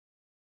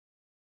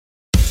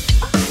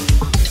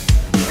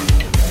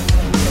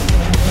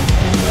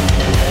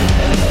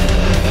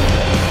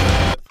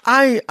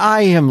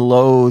I am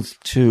loath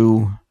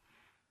to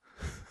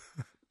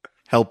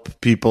help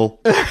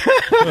people.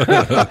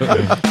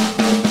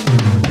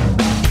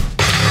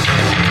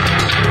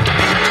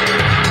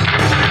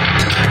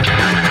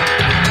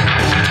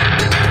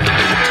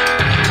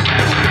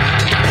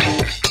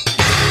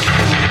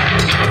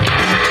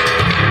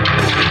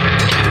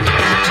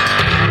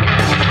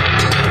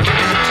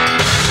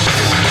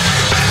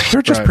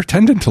 They're just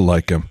pretending to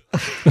like him.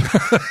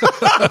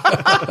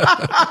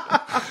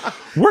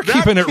 We're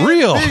keeping it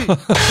real.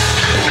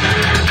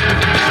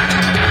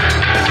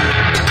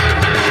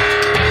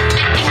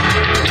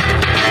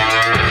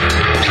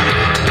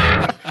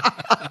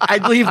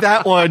 I'd leave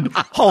that one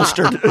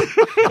holstered.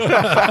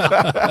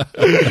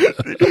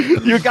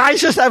 You guys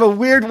just have a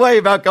weird way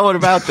about going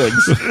about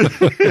things.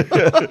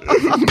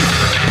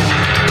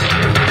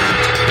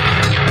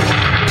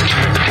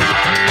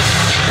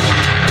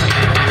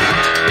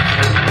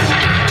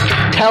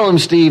 Tell him,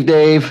 Steve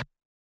Dave.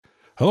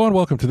 Hello and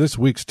welcome to this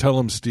week's Tell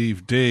 'em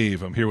Steve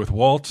Dave. I'm here with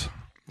Walt.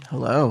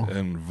 Hello.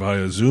 And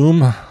via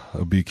Zoom,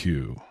 a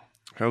BQ.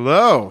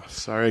 Hello.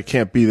 Sorry I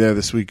can't be there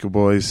this week,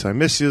 boys. I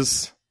miss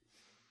yous.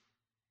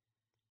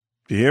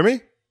 Do you hear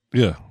me?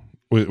 Yeah.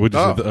 Wait, what'd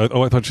you say?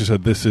 I thought you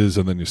said this is,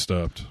 and then you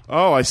stopped.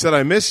 Oh, I said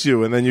I miss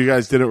you, and then you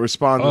guys didn't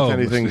respond with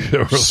anything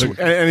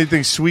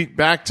anything sweet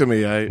back to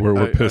me.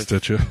 We're pissed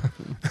at you.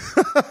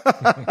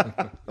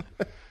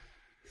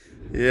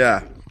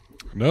 Yeah.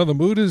 No, the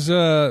mood is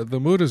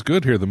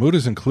good here. The mood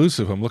is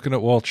inclusive. I'm looking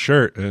at Walt's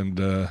shirt,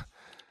 and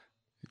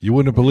you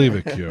wouldn't believe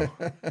it, Q.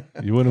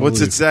 You wouldn't.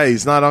 What's it say?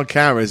 He's not on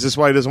camera. Is this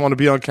why he doesn't want to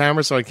be on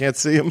camera, so I can't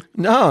see him?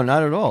 No,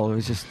 not at all. It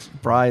was just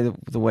Bri,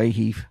 the way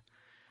he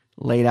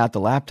laid out the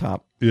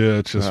laptop. Yeah,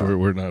 it's just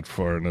we're not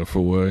far enough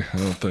away, I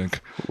don't think.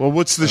 Well,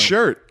 what's the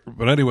shirt?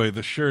 But anyway,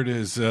 the shirt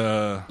is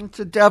it's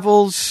a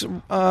Devils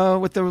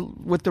with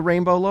the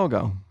rainbow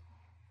logo.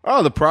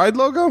 Oh, the Pride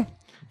logo?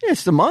 Yeah,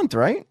 it's the month,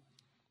 right?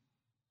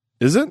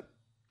 Is it?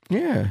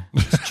 Yeah,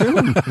 it's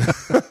June.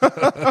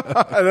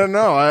 I don't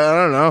know. I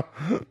don't know.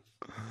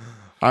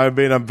 I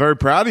mean, I'm very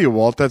proud of you,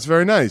 Walt. That's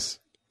very nice.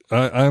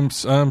 I'm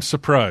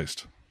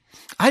surprised.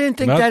 I didn't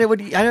think that it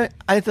would.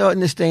 I thought in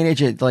this day and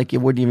age, it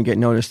wouldn't even get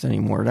noticed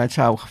anymore. That's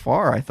how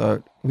far I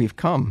thought we've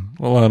come.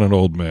 Well, on an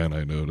old man,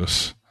 I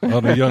notice.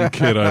 On a young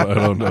kid, I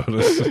don't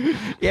notice.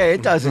 Yeah,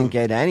 it doesn't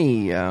get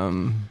any.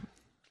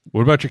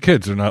 What about your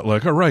kids? They're not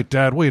like, all right,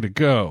 Dad, way to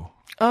go.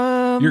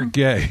 You're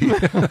gay.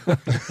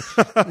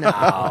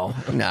 No.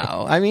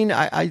 I mean,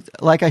 I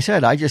like I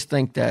said, I just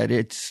think that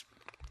it's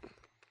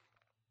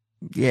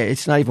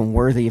not even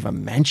worthy of a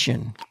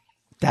mention.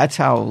 That's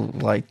how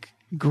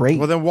great.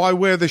 Well, then why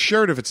wear the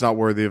shirt if it's not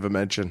worthy of a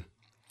mention?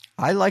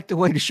 I liked the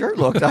way the shirt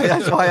looked.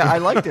 That's why I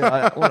liked it.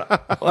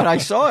 When I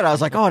saw it, I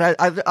was like, oh,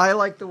 I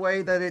like the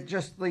way that it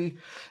just the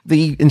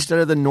instead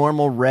of the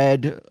normal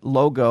red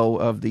logo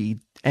of the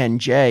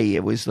NJ,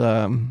 it was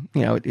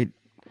it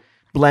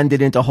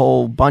blended into a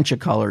whole bunch of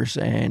colors,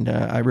 and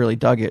I really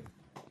dug it.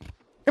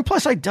 And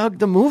plus, I dug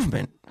the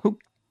movement.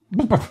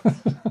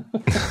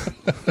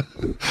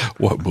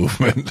 What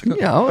movement?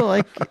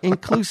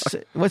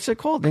 What's it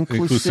called?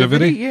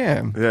 Inclusivity?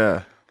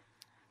 Yeah.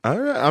 All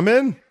right, I'm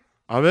in.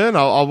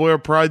 I'll wear a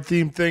Pride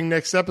themed thing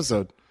next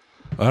episode.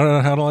 I don't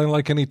know how do I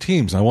like any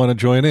teams. I want to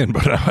join in,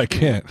 but I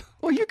can't.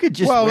 Well, you could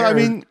just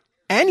wear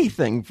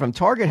anything from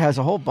Target has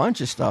a whole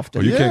bunch of stuff.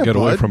 You can't get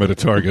away from it at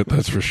Target,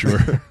 that's for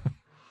sure.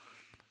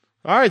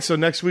 All right, so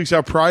next week's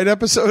our Pride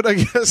episode, I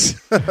guess.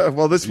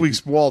 Well, this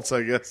week's Waltz,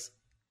 I guess.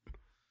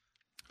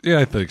 Yeah,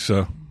 I think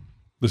so.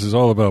 This is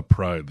all about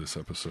pride, this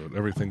episode.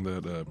 Everything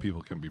that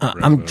people can be proud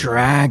of. I'm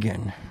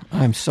dragging.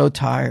 I'm so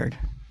tired.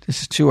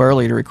 This is too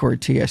early to record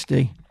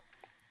TSD.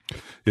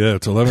 Yeah,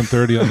 it's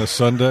 11:30 on the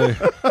Sunday.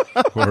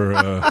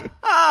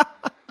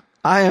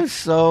 I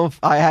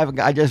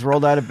just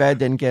rolled out of bed,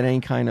 didn't get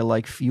any kind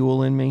of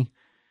fuel in me.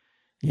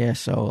 Yeah,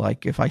 so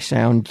if I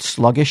sound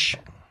sluggish,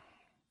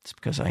 it's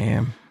because I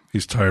am.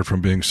 He's tired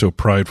from being so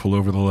prideful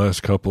over the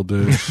last couple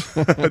days.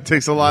 It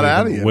takes a lot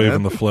out of you.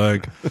 Waving the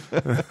flag.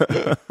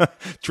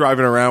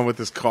 Driving around with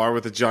his car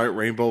with a giant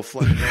rainbow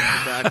flag on the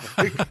back.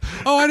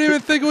 Oh, I didn't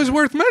even think it was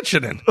worth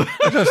mentioning.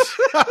 I just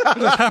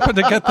happened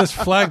to get this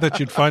flag that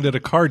you'd find at a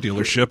car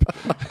dealership.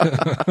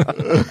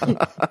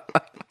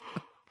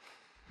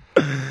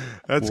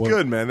 That's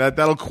good, man.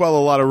 That'll quell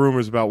a lot of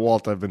rumors about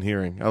Walt I've been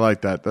hearing. I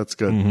like that. That's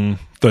good. Mm-hmm.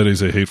 That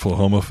he's a hateful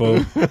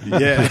homophobe.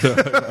 Yeah.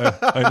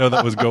 I know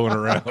that was going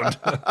around.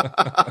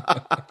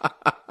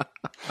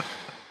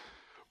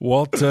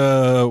 Walt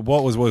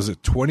was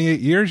it 28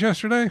 years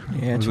yesterday?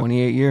 Yeah,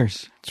 28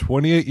 years.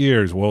 28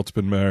 years Walt's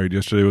been married.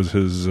 Yesterday was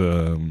his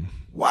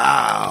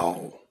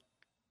wow.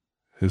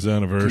 His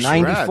anniversary.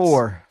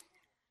 94.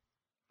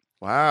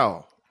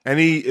 Wow.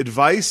 Any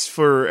advice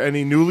for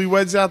any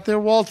newlyweds out there,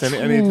 Walt?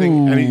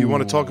 Anything you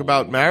want to talk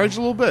about marriage a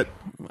little bit?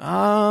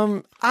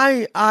 I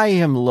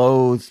am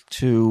loath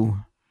to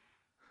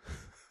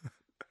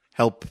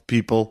help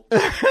people. But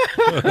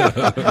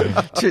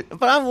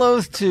I'm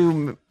loath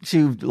to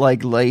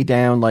lay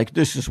down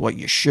this is what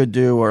you should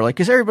do, or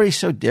because everybody's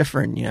so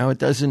different, it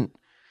doesn't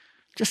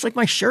just like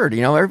my shirt,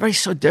 everybody's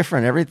so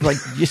different. You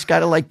just got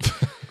to let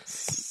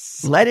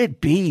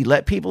it be.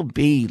 Let people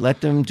be.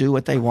 Let them do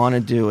what they want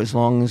to do. As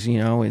long as you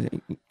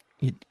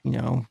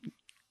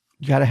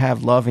got to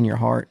have love in your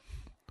heart.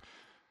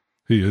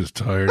 He is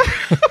tired.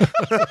 He's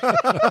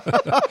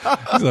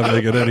not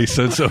making any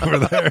sense over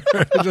there.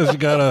 Just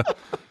gotta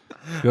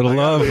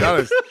love.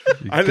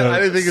 I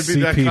didn't think it'd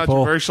be that people.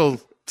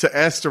 Controversial to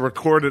ask to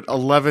record at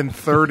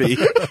 11:30.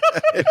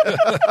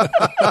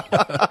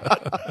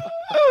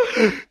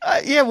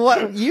 Yeah,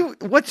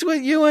 what's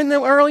with you in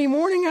the early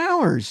morning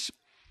hours?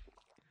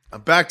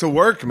 I'm back to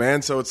work,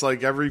 man. So it's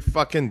like every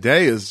fucking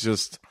day is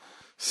just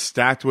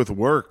stacked with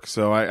work.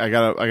 So I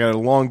got a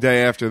long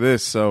day after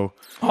this. So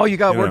you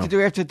got work to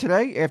do after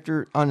today?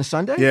 On a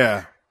Sunday?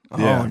 Yeah.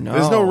 Oh no,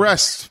 there's no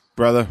rest,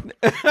 brother.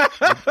 I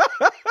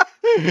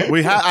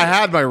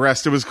had my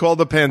rest. It was called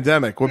the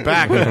pandemic. We're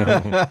back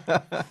now.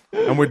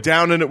 And we're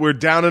down in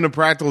a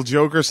Practical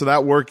Joker, so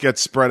that work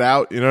gets spread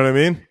out. You know what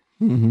I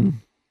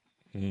mean?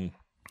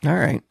 All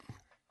right.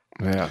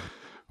 Yeah.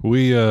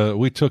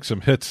 We took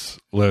some hits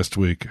last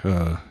week,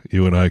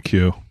 you and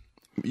IQ.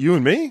 You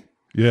and me?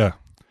 Yeah.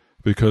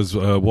 Because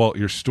Walt,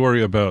 your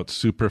story about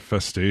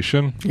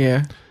superfestation.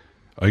 Yeah.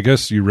 I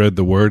guess you read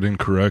the word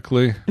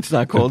incorrectly. It's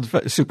not called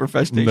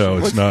superfestation. No,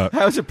 it's not.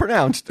 How's it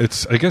pronounced?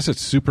 I guess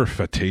it's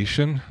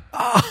superfetation.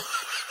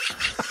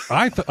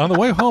 On the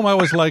way home, I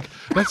was like,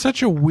 that's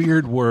such a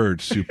weird word,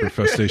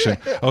 superfestation.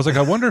 I was like,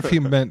 I wonder if he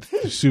meant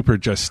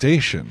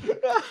supergestation,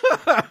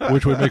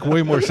 which would make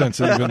way more sense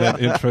than even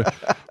that infant.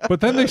 But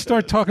then they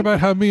start talking about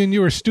how me and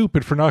you are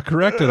stupid for not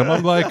correcting him.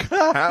 I'm like,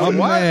 a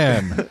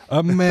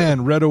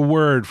man read a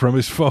word from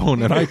his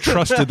phone, and I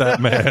trusted that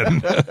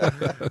man.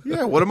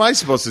 Yeah, what am I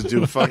supposed to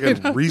do?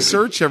 Fucking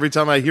research every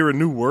time I hear a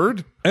new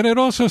word? And it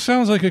also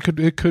sounds like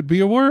it could be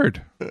a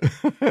word.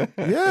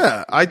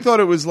 Yeah, I thought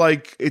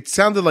it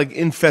sounded like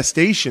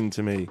infestation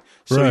to me.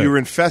 So Right. you're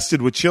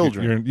infested with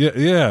children.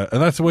 Yeah,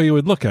 and that's the way you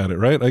would look at it,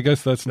 right? I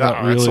guess that's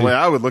not really. That's the way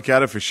I would look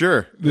at it for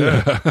sure.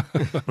 Yeah.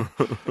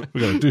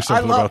 We got to do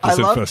something about this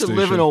I love infestation.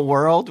 to live in a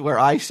world where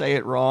I say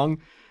it wrong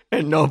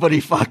and nobody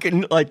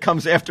fucking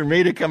comes after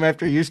me to come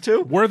after you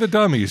two. We're the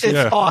dummies. It's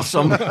yeah.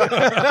 awesome.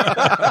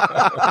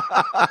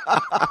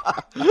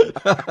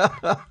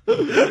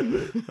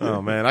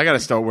 Oh man, I got to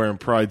start wearing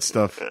Pride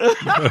stuff.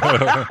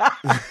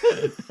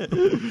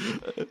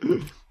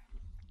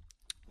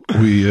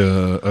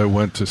 I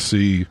went to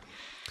see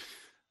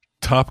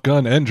Top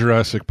Gun and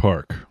Jurassic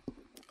Park.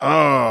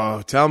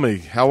 Oh, tell me,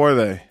 how are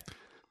they?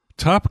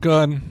 Top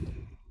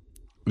Gun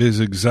is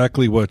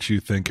exactly what you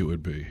think it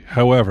would be.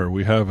 However,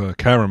 we have a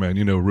cameraman,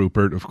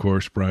 Rupert, of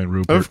course, Brian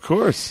Rupert. Of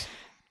course.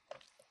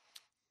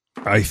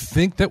 I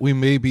think that we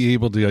may be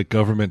able to get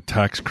government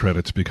tax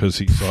credits because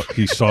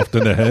he's soft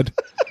in the head.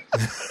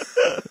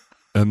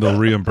 And they'll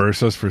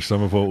reimburse us for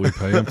some of what we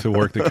pay him to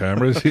work the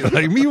cameras. He's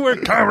like, me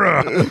work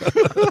camera.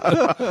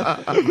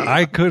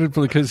 I couldn't,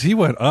 because he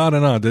went on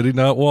and on. Did he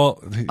not,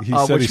 Walt? He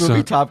said which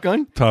movie, Top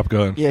Gun? Top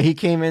Gun. Yeah, he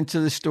came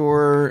into the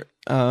store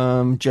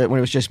when it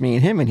was just me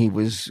and him, and he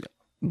was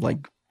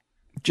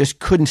just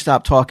couldn't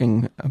stop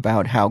talking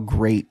about how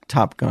great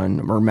Top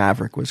Gun or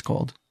Maverick was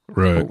called.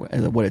 Right.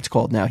 What it's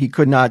called now. He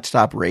could not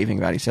stop raving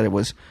about it. He said it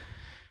was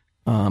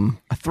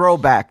a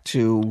throwback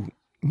to,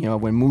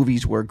 when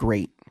movies were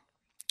great.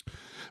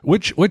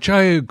 Which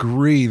I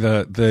agree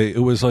that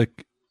it was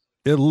like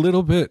a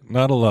little bit,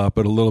 not a lot,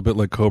 but a little bit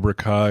like Cobra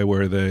Kai,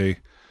 where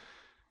they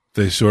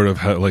sort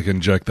of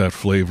inject that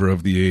flavor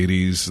of the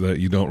 80s that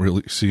you don't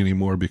really see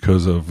anymore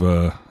because of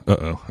I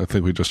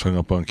think we just hung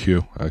up on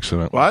Q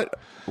accidentally. What?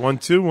 1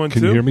 2 1 2.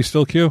 Can you hear me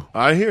still, Q?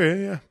 I hear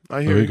you. Yeah,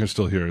 I hear You you. can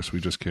still hear us. We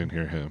just can't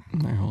hear him.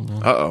 Hold on.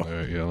 Uh-oh. All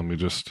right, yeah, let me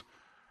just.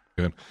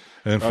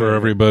 And for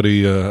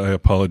everybody, I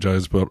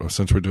apologize, but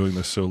since we're doing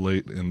this so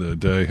late in the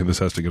day, and this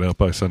has to get out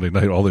by Sunday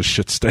night, all this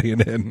shit's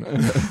staying in.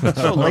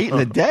 So late in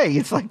the day,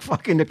 it's like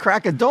fucking the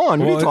crack of dawn.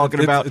 What are you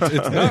talking about?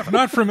 It's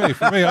not for me.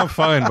 For me, I'm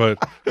fine. But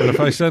if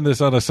I send this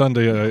on a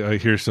Sunday, I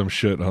hear some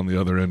shit on the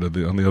other end on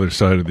the other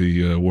side of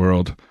the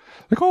world.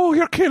 Like, oh,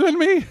 you're killing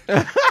me.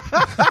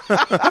 I've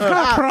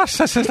got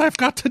processes. I've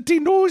got to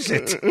denose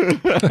it.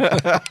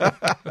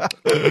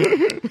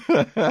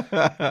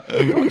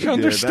 Don't you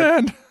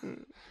understand?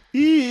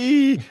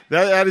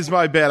 That is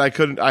my bad. I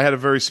had a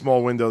very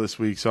small window this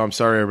week, so I'm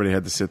sorry everybody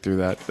had to sit through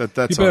that.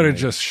 That's You better on me.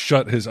 just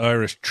shut his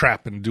Irish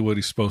trap and do what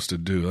he's supposed to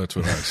do. That's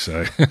what I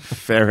say.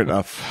 Fair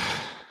enough.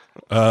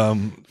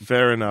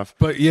 Fair enough.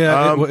 But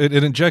yeah,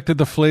 it injected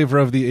the flavor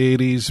of the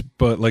 80s,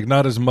 but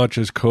not as much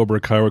as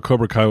Cobra Kai, where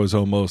Cobra Kai was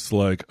almost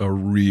like a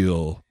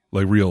real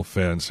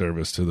fan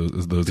service to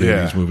those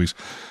 80s movies,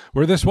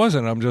 where this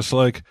wasn't. I'm just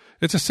like,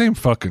 it's the same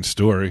fucking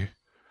story.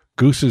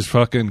 Goose's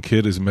fucking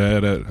kid is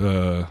mad at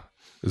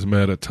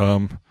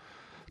Tom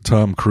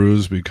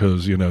Cruise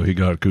because, he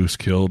got Goose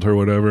killed or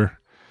whatever.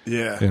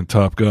 Yeah. In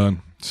Top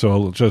Gun. So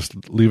I'll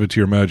just leave it to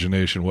your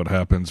imagination what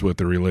happens with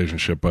the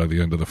relationship by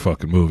the end of the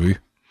fucking movie.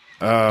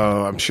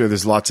 Oh, I'm sure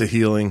there's lots of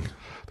healing.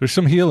 There's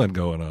some healing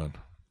going on.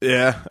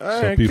 Yeah.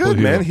 All right, people good,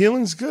 heal. man.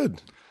 Healing's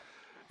good.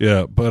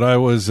 Yeah, but I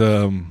was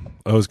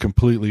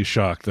completely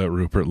shocked that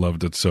Rupert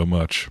loved it so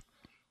much.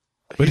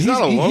 But He's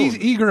not alone. He's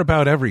eager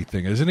about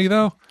everything, isn't he?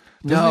 Though.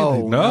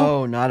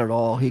 No, not at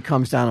all. He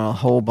comes down on a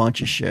whole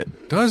bunch of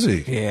shit. Does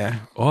he? Yeah.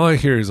 All I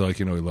hear is like,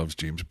 he loves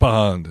James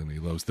Bond and he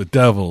loves the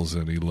Devils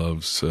and he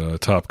loves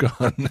Top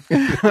Gun.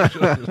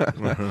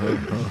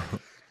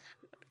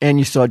 And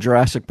you saw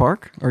Jurassic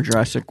Park or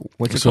Jurassic?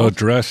 What's it So called?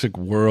 Jurassic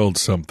World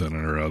something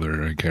or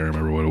other. I can't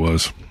remember what it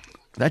was.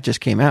 That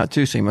just came out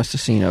too, so you must have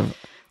seen it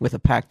with a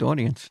packed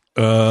audience.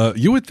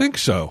 You would think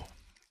so.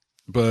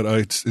 But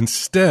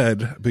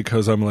instead,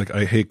 because I'm like,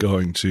 I hate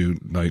going to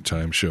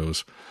nighttime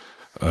shows.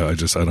 I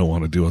don't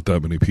want to deal with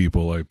that many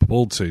people. I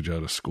pulled Sage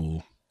out of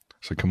school.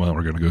 Said, come on,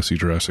 we're going to go see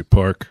Jurassic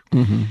Park.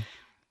 Mm-hmm.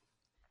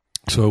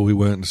 So we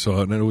went and saw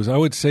it. And it was, I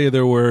would say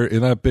there were,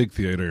 in that big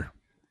theater,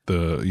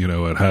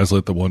 at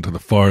Hazlitt, the one to the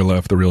far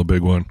left, the real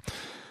big one,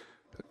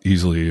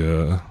 easily,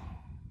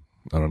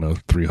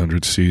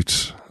 300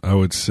 seats. I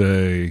would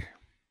say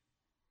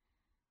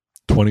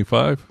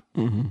 25.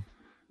 Mm-hmm.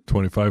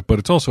 25, but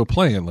it's also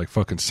playing like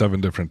fucking 7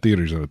 different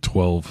theaters in a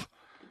 12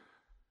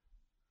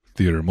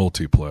 theater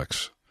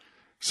multiplex.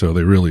 So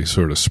they really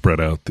sort of spread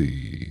out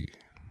the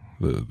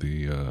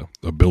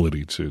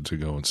ability to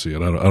go and see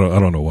it. I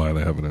don't know why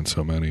they have it in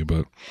so many,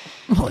 but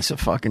Well, it's a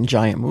fucking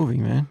giant movie,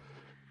 man.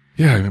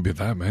 yeah, maybe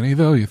that many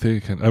though. You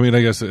think? I mean,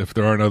 I guess if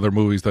there aren't other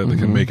movies that they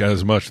can make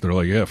as much, they're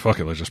like, yeah, fuck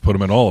it, let's just put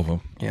them in all of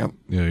them. Yep.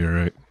 Yeah, you're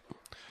right.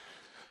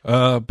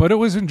 But it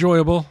was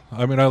enjoyable.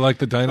 I mean, I like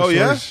the dinosaurs. Oh,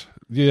 yeah?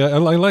 Yeah, I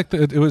liked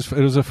it. It was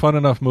a fun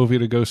enough movie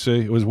to go see.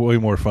 It was way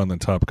more fun than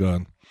Top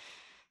Gun.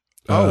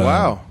 Oh,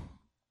 wow.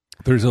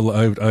 There's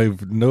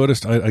I've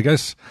noticed. I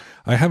guess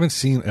I haven't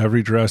seen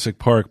every Jurassic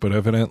Park, but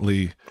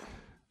evidently,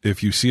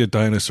 if you see a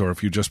dinosaur,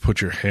 if you just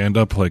put your hand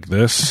up like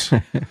this,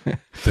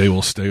 they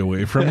will stay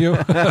away from you.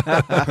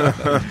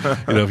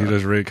 If you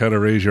just kind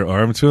of raise your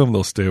arm to them,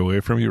 they'll stay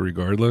away from you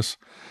regardless.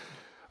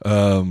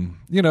 There's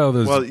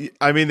Well,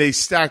 I mean, they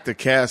stacked the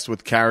cast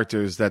with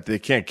characters that they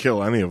can't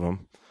kill any of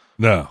them.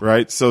 no.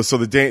 Right, so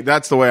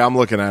that's the way I'm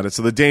looking at it.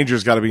 So the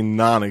danger's got to be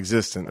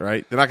non-existent,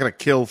 right? They're not going to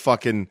kill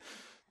fucking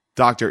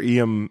Dr.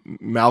 Ian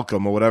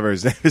Malcolm or whatever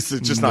his name is. They're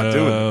just not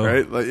doing it,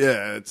 right? Like,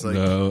 yeah, it's like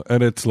No,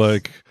 and it's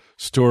like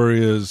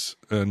story is,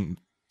 and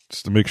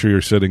just to make sure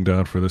you're sitting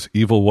down for this,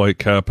 evil white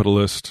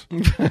capitalist a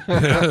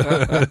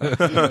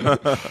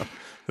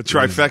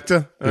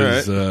trifecta. All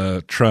right.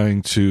 is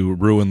trying to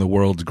ruin the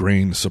world's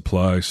grain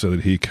supply so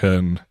that he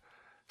can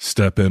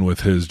step in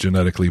with his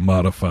genetically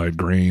modified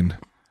grain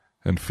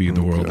and feed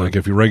the world. Like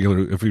if he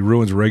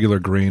ruins regular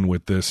grain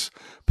with this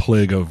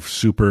plague of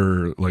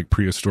super like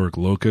prehistoric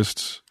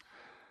locusts,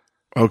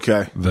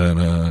 Okay.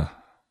 then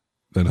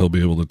he'll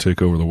be able to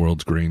take over the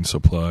world's grain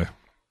supply.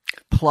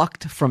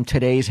 Plucked from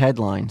today's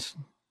headlines,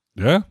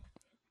 Yeah,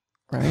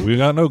 right? we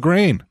got no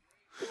grain.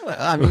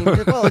 I mean,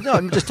 well, no,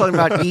 I'm just talking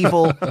about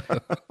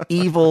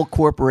evil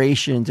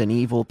corporations and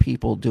evil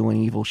people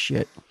doing evil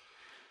shit.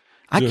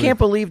 I can't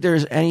believe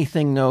there's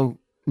anything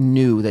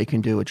new they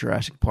can do at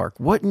Jurassic Park.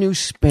 What new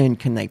spin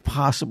can they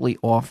possibly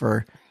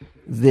offer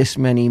this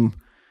many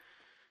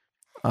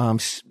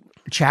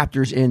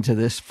chapters into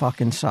this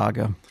fucking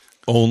saga?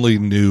 Only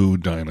new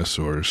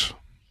dinosaurs.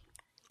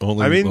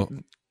 Only. I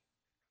mean,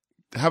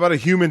 how about a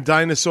human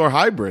dinosaur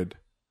hybrid?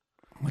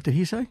 What did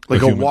he say?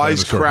 Like a human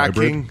dinosaur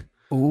wisecracking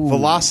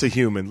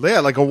Velocihuman.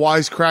 Yeah, like a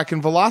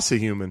wisecracking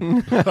Velocihuman.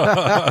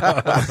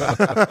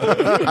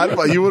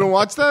 You wouldn't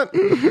watch that?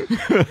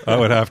 I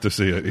would have to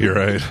see it. You're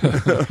right.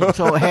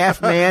 So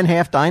half man,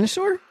 half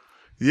dinosaur?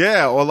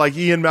 Yeah, or like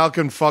Ian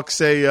Malcolm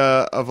fucks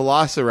a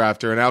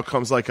Velociraptor, and out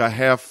comes like a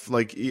half,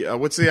 like,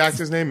 what's the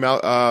actor's name?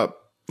 Fuck,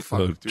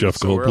 dude, Jeff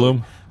it's so early.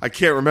 Goldblum. I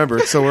can't remember.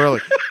 It's so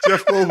early.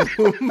 Jeff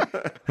Goldblum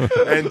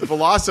and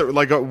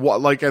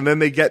Velociraptor, and then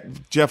they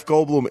get Jeff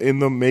Goldblum in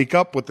the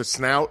makeup with the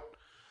snout.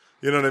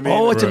 You know what I mean?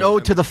 Oh, it's an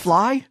ode to The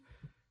Fly?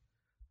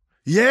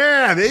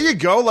 Yeah, there you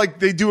go. Like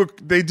they do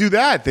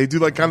that. They do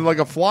like kind of like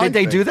a fly. Did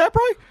they do that,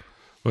 bro?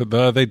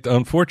 But they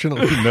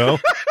unfortunately no.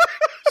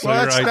 So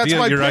Well, that's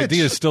my your pitch.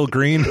 idea is still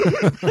green.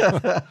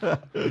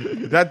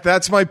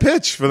 That's my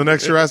pitch for the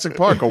next Jurassic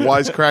Park: a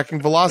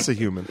wisecracking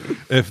Velocihuman.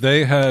 If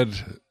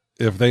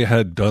they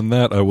had done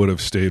that, I would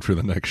have stayed for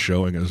the next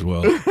showing as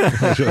well. I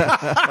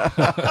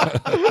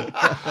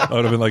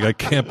would have been like, I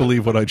can't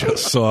believe what I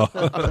just saw.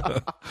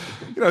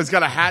 He's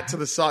got a hat to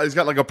the side. He's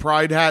got like a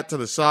pride hat to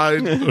the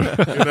side.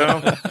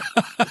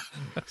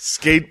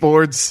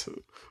 Skateboards.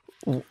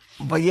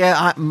 But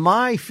yeah,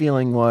 my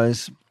feeling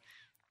was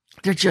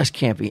there just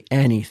can't be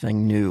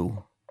anything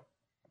new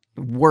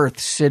worth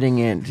sitting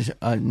in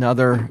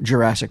another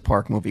Jurassic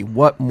Park movie.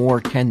 What more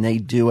can they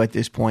do at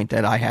this point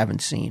that I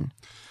haven't seen?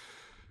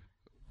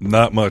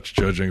 Not much,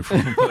 judging from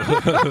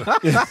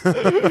what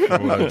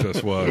I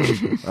just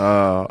watched.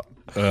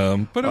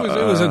 But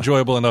it was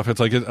enjoyable enough. It's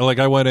like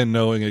I went in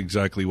knowing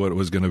exactly what it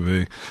was going to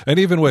be, and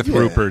even with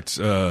Rupert's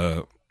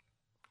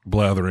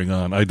blathering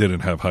on, I didn't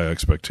have high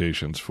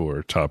expectations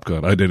for Top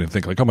Gun. I didn't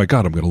think like, oh my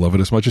god, I'm going to love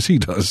it as much as he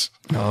does.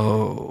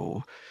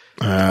 Oh,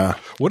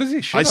 What is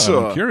he shit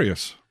on? I'm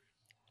curious.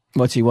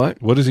 What's he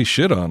what? What does he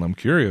shit on? I'm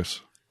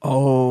curious.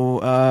 Oh,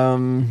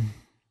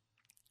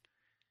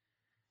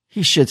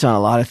 he shits on a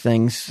lot of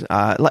things.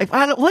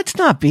 Let's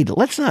not be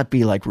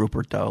like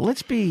Rupert though.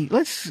 Let's be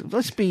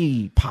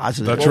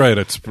positive. That's right.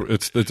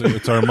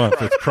 It's our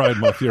month. It's Pride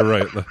Month. You're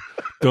right.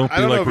 Don't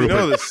be like Rupert. You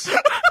know this.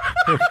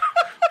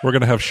 We're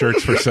gonna have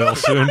shirts for sale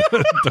soon.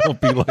 Don't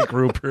be like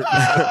Rupert.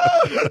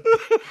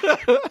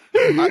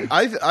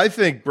 I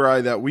think,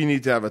 Brian, that we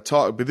need to have a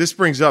talk. But this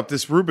brings up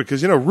this Rupert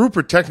because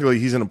Rupert technically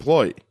he's an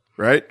employee,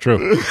 right?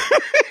 True.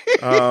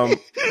 I'm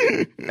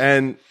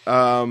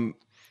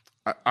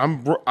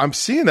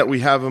seeing that we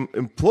have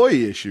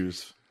employee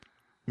issues.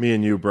 Me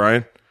and you,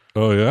 Brian.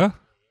 Oh yeah.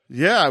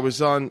 Yeah, I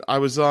was on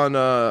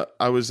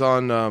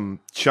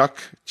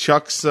Chuck's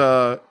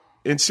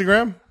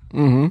Instagram.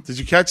 Mm-hmm. Did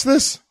you catch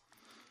this?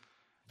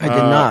 I did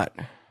not.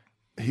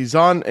 He's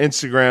on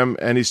Instagram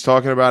and he's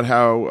talking about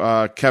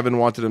how Kevin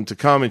wanted him to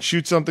come and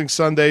shoot something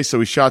Sunday,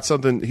 so he shot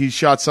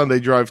Sunday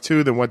Drive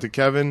 2, then went to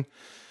Kevin.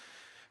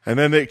 And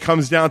then it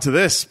comes down to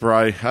this,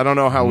 Bri. I don't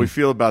know how we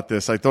feel about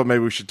this. I thought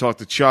maybe we should talk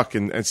to Chuck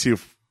and see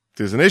if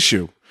there's an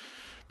issue.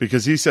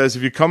 Because he says,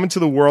 if you come into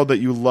the world that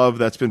you love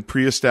that's been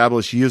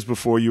pre-established years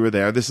before you were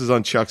there, this is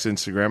on Chuck's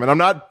Instagram. And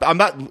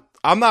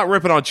I'm not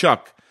ripping on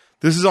Chuck.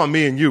 This is on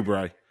me and you,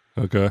 Bri.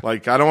 Okay.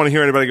 Like, I don't want to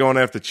hear anybody going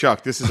after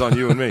Chuck. This is on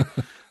you and me.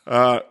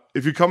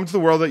 If you come into the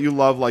world that you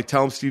love, like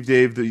Tell 'em Steve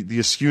Dave, the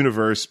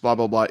Askew-universe, blah,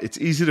 blah, blah, it's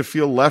easy to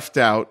feel left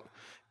out,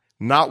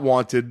 not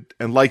wanted,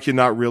 and like you're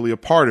not really a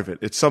part of it.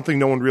 It's something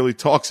no one really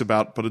talks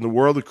about, but in the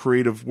world of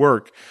creative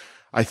work,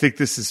 I think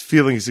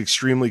feeling is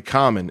extremely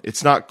common.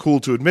 It's not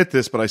cool to admit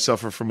this, but I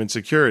suffer from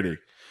insecurity.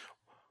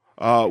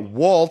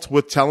 Walt,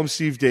 with Tell 'em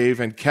Steve Dave,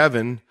 and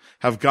Kevin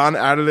have gone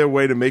out of their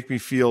way to make me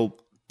feel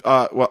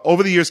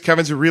over the years,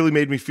 Kevin's really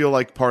made me feel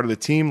like part of the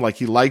team, like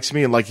he likes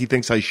me and like he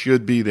thinks I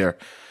should be there.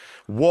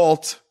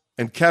 Walt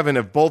and Kevin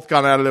have both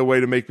gone out of their way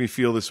to make me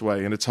feel this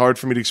way, and it's hard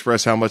for me to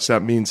express how much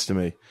that means to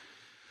me.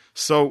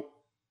 So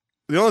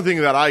the only thing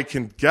that I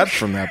can get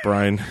from that,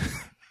 Brian,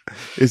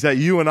 is that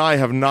you and I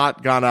have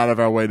not gone out of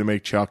our way to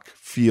make Chuck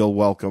feel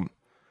welcome.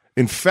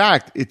 In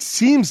fact, it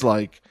seems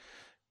like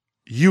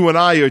you and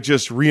I are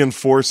just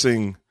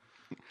reinforcing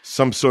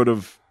some sort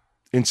of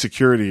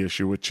insecurity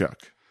issue with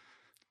Chuck.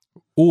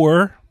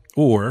 Or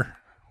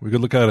we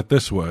could look at it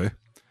this way.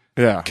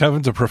 Yeah.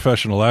 Kevin's a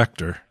professional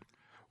actor.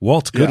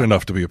 Walt's good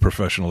enough to be a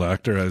professional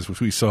actor, as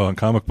we saw on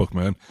Comic Book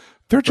Man.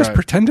 They're just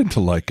pretending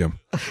to like him.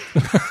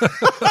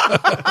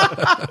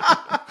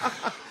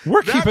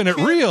 We're keeping it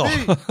real.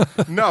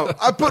 No,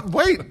 but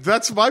wait,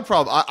 that's my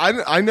problem.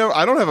 I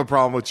don't have a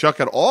problem with Chuck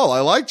at all.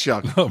 I like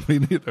Chuck. No, me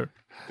neither.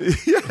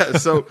 Yeah,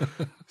 so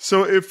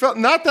it felt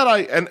not that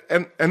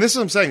and this is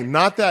what I'm saying,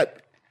 not that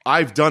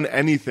I've done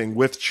anything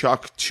with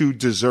Chuck to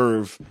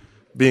deserve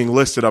being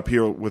listed up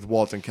here with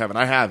Walt and Kevin.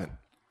 I haven't.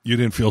 You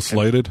didn't feel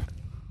slighted?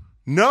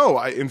 No,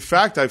 in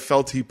fact, I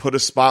felt he put a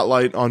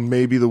spotlight on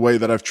maybe the way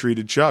that I've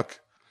treated Chuck.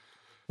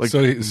 Like,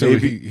 so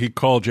he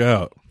called you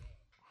out.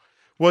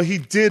 Well, he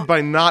did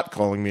by not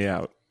calling me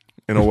out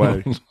in a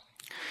way.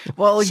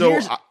 Well, so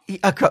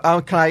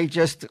can I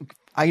just?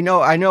 I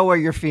know where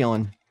you're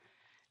feeling,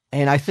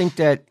 and I think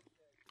that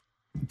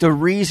the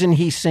reason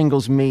he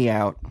singles me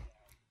out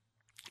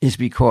is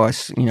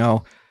because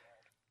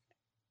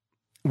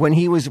when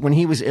he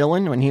was ill,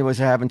 when he was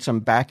having some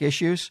back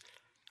issues,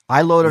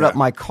 I loaded up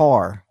my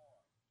car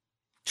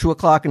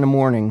 2:00 in the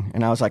morning,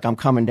 and I was like, I'm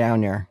coming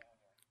down there.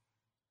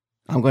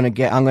 I'm gonna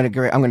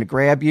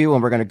grab you,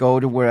 and we're gonna go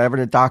to wherever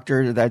the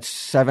doctor that's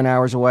 7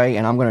 hours away,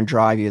 and I'm gonna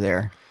drive you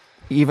there.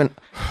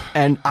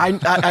 And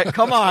I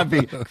come on,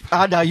 B.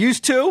 Now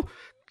used to.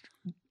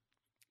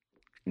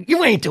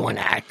 You ain't doing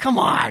that. Come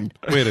on.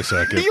 Wait a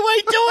second. You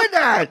ain't doing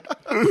that.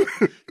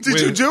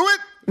 Did you do it?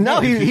 No,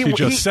 he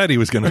just said he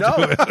was going to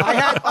do it. I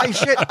had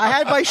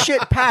my shit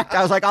packed.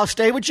 I was like, I'll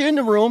stay with you in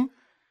the room.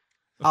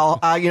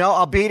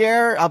 I'll be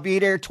there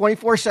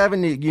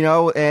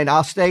 24/7, and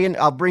I'll stay in,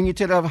 I'll bring you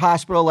to the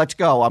hospital. Let's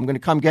go. I'm going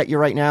to come get you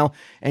right now.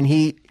 And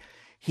he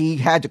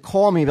had to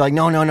call me and be like,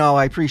 no,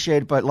 I appreciate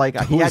it. But like,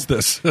 who's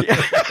this?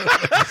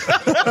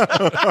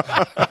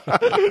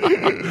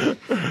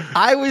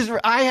 I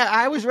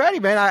was ready,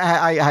 man.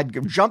 I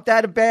had jumped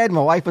out of bed.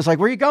 My wife was like,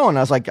 where are you going? I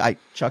was like,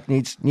 Chuck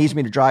needs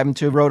me to drive him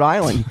to Rhode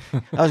Island.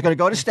 I was going to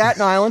go to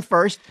Staten Island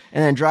first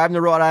and then drive him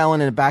to Rhode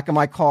Island in the back of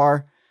my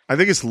car. I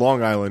think it's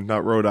Long Island,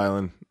 not Rhode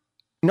Island.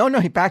 No,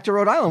 he back to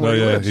Rhode Island. Where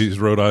he lives. He's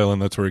Rhode Island.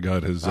 That's where he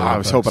got his. I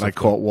was hoping I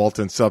caught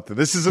Walton something.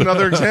 This is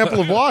another example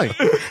of why. Look,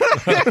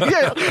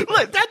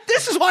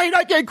 this is why you're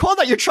not getting called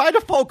out. You're trying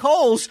to poke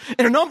holes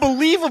in an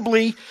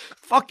unbelievably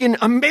fucking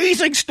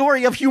amazing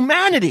story of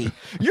humanity.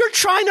 You're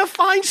trying to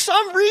find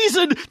some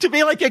reason to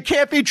be like it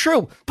can't be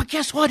true. But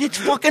guess what? It's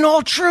fucking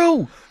all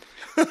true.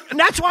 And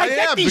that's why I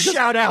get these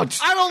shout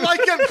outs. I don't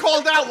like getting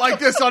called out like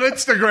this on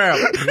Instagram.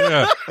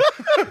 Yeah.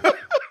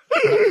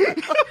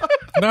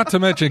 Not to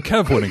mention,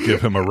 Kev wouldn't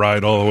give him a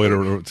ride all the way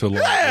to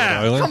Long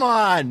Island. Come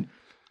on.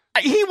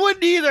 He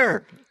wouldn't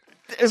either.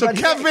 So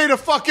Kev made a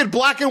fucking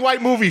black and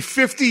white movie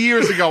 50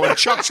 years ago, and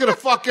Chuck's going to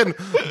fucking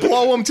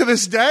blow him to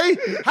this day?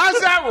 How's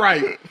that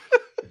right?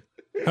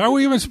 How are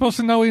we even supposed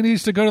to know he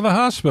needs to go to the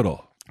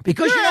hospital?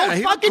 Because Yeah, you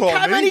he don't fucking called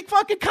have me. any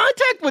fucking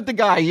contact with the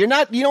guy. You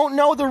don't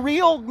know the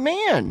real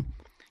man.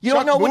 You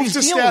don't know what he's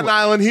moved to dealing Staten with.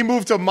 Island. He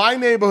moved to my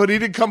neighborhood. He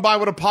didn't come by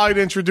with a pie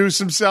to introduce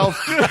himself.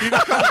 He didn't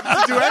come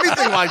to do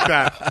anything like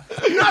that.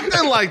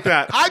 Nothing like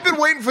that. I've been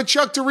waiting for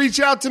Chuck to reach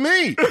out to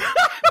me.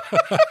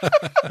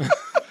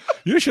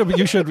 You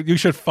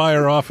should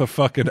fire off a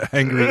fucking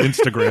angry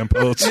Instagram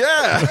post.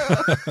 Yeah.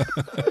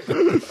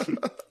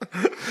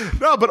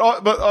 No,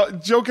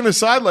 but joking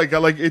aside, like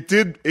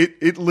it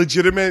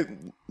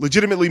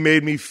legitimately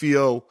made me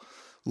feel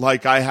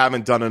like I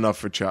haven't done enough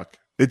for Chuck.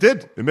 It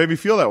did. It made me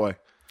feel that way.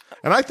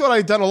 And I thought I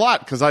had done a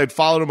lot because I had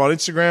followed him on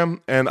Instagram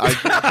and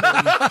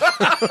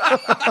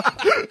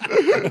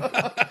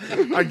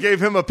I gave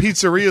him a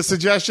pizzeria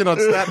suggestion on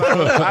Staten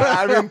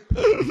Island.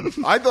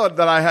 I thought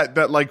that I had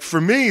that, like,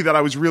 for me, that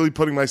I was really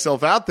putting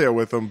myself out there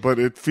with him, but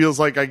it feels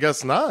like I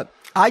guess not.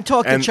 I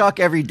talk to Chuck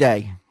every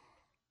day.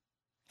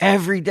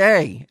 Every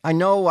day. I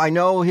know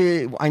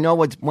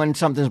when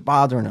something's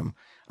bothering him.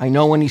 I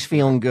know when he's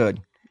feeling good.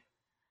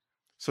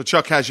 So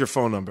Chuck has your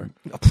phone number.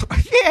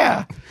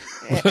 Yeah.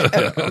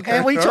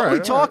 And we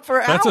talk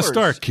for hours. That's a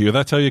start, Q.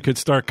 That's how you could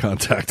start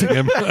contacting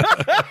him.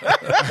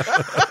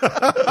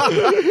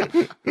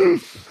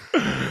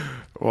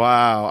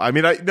 Wow. I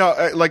mean,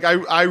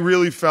 I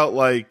really felt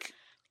like,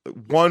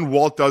 one,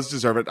 Walt does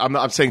deserve it.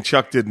 I'm saying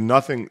Chuck did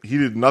nothing. He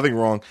did nothing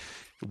wrong.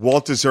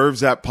 Walt deserves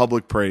that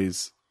public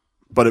praise,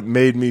 but it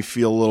made me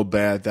feel a little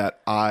bad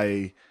that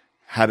I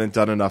hadn't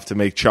done enough to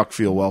make Chuck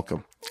feel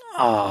welcome.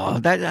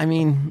 Oh, I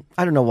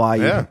don't know why.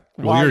 Yeah.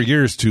 Well, your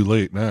year's too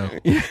late now.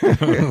 Yeah,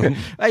 but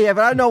I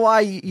don't know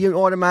why you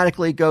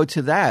automatically go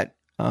to that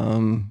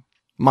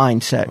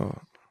mindset.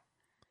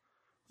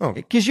 Oh.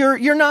 Because you're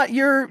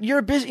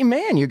a busy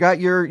man. You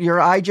got your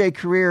IJ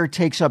career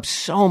takes up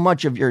so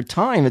much of your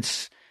time.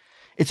 It's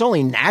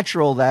only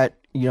natural that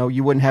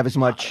you wouldn't have as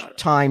much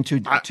time to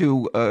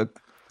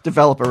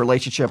develop a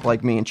relationship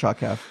like me and Chuck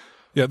have.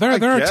 Yeah,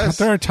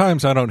 there are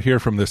times I don't hear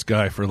from this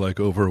guy for like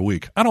over a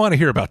week. I don't want to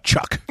hear about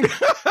Chuck.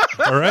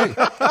 All right?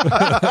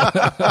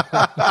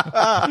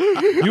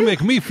 You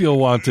make me feel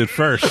wanted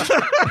first.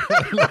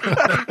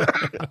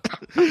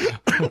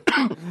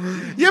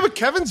 Yeah, but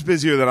Kevin's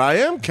busier than I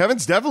am.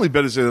 Kevin's definitely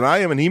busier than I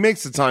am, and he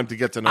makes the time to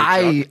get to know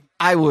Chuck.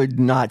 I would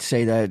not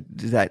say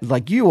that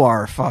like you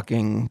are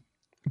fucking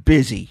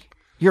busy.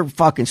 You're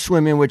fucking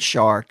swimming with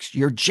sharks.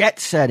 You're jet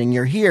setting.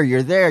 You're here.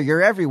 You're there.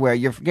 You're everywhere.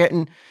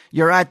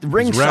 You're at the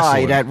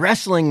ringside at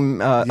wrestling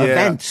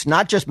events,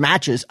 not just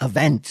matches,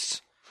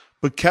 events.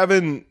 But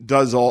Kevin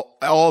does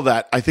all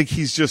that. I think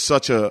he's just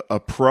such a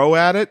pro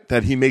at it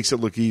that he makes it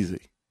look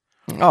easy.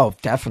 Oh,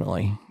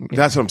 definitely.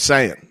 That's what I'm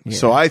saying. Yeah.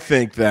 So I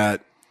think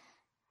that,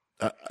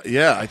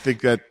 I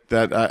think that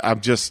I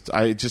just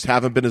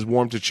haven't been as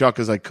warm to Chuck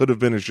as I could have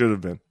been or should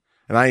have been,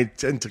 and I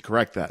intend to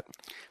correct that.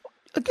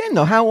 Again,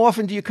 though, how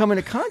often do you come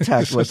into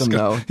contact with him,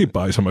 though? He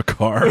buys him a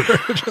car.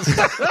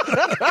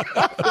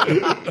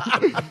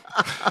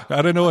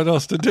 I don't know what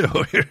else to do.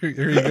 Here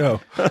you go.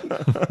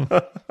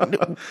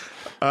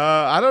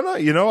 I don't know. I'm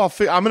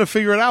going to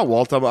figure it out,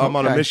 Walt. I'm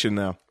on a mission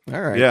now. All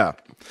right. Yeah.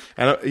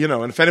 And,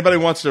 and if anybody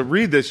wants to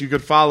read this, you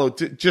could follow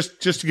just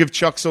to give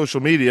Chuck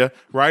social media,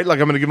 right? Like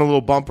I'm going to give him a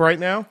little bump right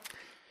now.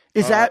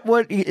 Is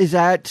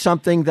that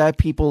something that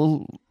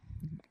people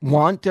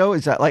want, though?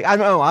 Is that like, I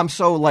don't know. I'm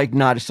so like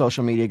not a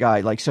social media guy.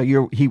 Like,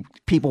 so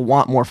people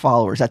want more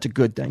followers. That's a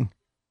good thing.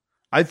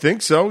 I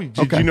think so.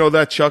 Did you know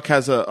that Chuck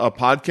has a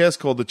podcast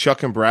called the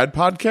Chuck and Brad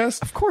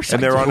Podcast? Of course,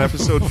 and they're on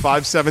episode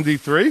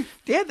 573.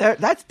 Yeah,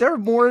 there are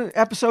more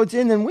episodes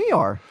in than we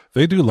are.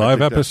 They do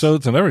live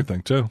episodes and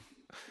everything too.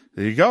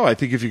 There you go. I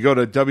think if you go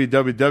to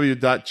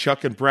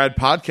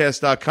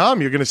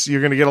www.chuckandbradpodcast.com, you're going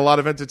to get a lot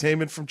of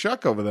entertainment from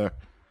Chuck over there.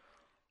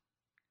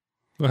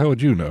 Well, how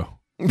would you know?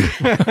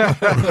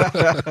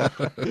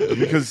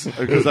 because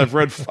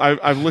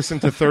I've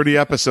listened to 30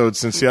 episodes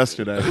since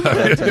yesterday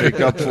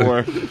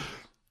to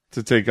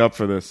take up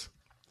for this.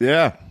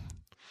 Yeah.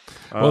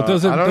 Well,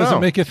 does it know.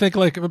 make you think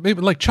like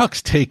maybe like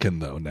Chuck's taken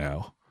though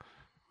now?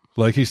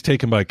 Like he's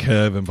taken by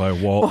Kev and by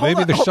Walt.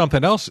 Maybe there's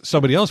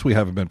somebody else we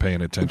haven't been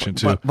paying attention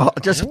to.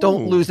 But just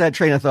don't lose that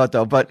train of thought,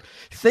 though. But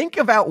think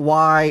about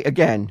why,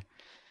 again,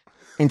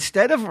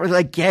 instead of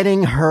like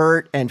getting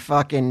hurt and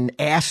fucking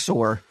ass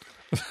sore,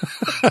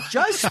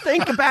 just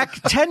think back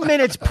 10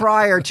 minutes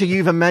prior to you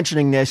even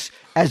mentioning this,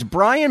 as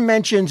Brian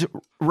mentions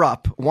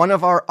Rupp, one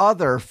of our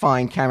other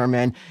fine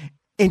cameramen,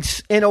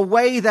 in a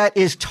way that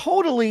is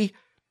totally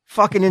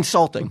fucking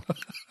insulting.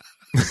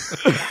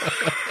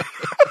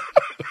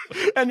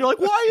 And you're like,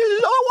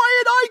 why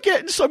am I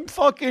getting some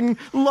fucking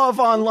love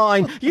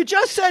online? You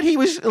just said he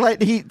was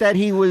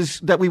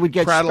that we would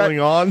get prattling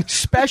on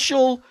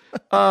Special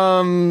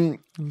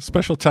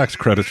special tax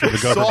credits for the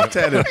government.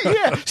 soft-headed.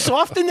 Yeah,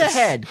 soft in the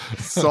head.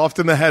 Soft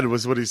in the head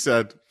was what he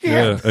said.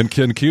 Yeah, and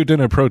Q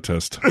didn't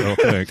protest. I don't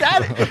think.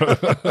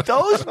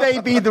 Those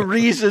may be the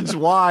reasons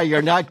why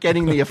you're not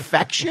getting the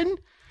affection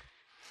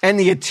and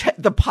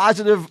the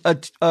positive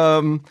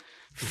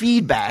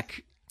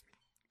feedback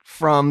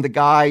from the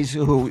guys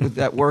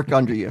that work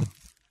under you.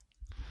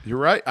 You're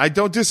right. I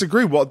don't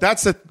disagree. Well,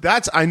 that's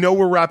I know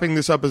we're wrapping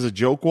this up as a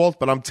joke, Walt,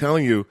 but I'm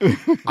telling you,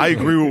 I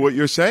agree with what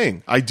you're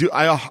saying. I do.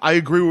 I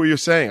agree with what you're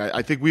saying.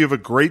 I think we have a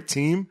great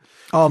team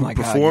who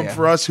perform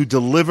for us, who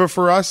deliver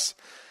for us,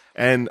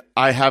 and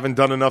I haven't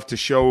done enough to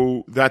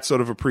show that sort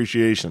of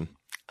appreciation.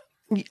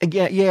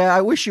 Yeah.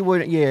 I wish you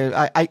would.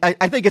 Yeah,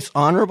 I think it's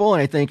honorable,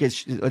 and I think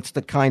it's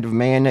the kind of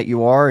man that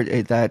you are,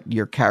 that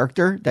your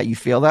character, that you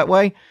feel that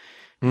way.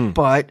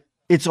 But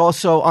it's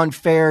also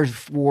unfair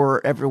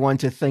for everyone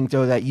to think,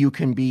 though, that you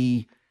can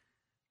be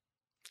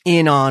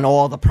in on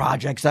all the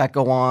projects that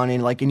go on,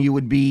 and you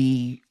would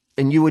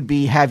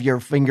have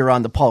your finger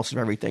on the pulse of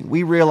everything.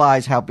 We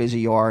realize how busy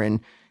you are, and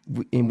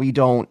we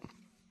don't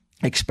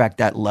expect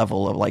that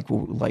level of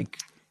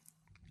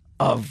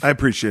I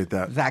appreciate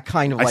that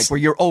kind of where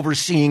you're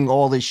overseeing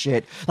all this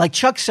shit. Like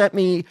Chuck sent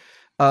me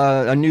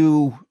a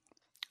new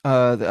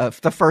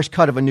the first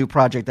cut of a new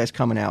project that's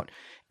coming out,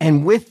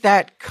 and with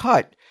that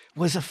cut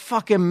was a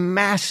fucking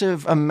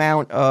massive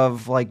amount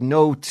of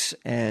notes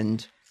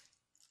and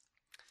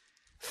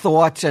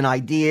thoughts and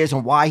ideas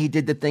and why he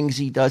did the things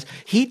he does.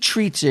 He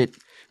treats it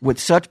with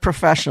such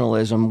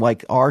professionalism,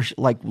 like our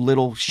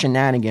little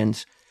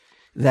shenanigans,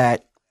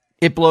 that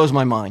it blows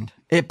my mind.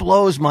 It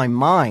blows my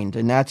mind.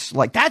 And that's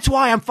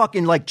why I'm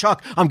fucking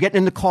Chuck, I'm getting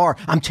in the car.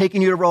 I'm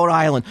taking you to Rhode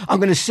Island.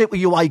 I'm going to sit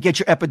with you while you get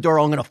your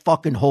epidural. I'm going to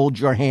fucking hold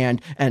your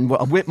hand and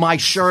with my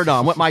shirt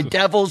on, with my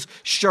Devil's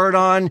shirt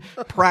on,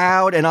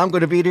 proud. And I'm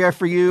going to be there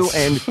for you.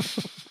 And,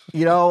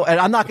 and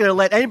I'm not going to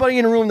let anybody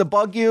in the room to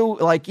bug you.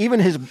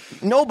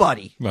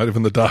 Nobody. Not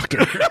even the doctor.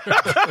 Get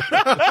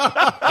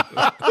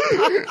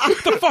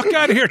the fuck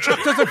out of here. Chuck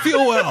doesn't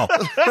feel well.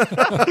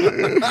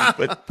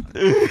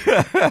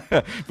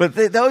 But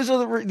those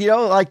are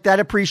that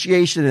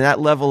appreciation and that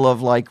level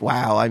of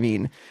wow. I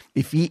mean,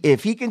 if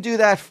he can do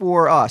that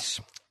for us,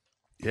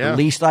 the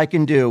least I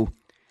can do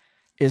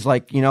is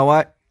you know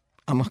what?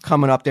 I'm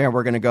coming up there and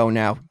we're going to go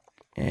now.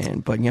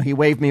 But he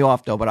waved me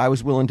off though, but I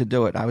was willing to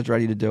do it. I was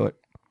ready to do it.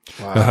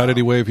 Wow. How did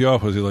he wave you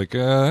off? Was he like,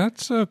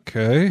 that's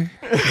okay?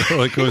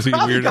 Was he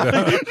weirded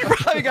out? He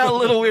probably got a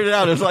little weirded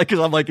out. It's because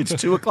I'm it's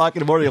 2:00 in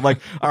the morning. I'm like,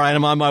 all right,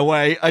 I'm on my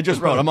way. I just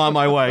wrote, I'm on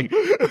my way.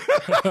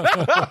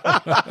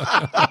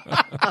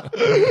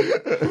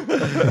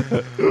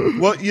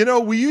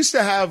 Well, we used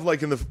to have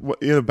back in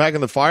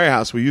the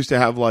firehouse, we used to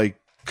have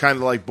kind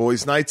of like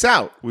boys' nights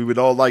out. We would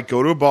all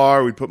go to a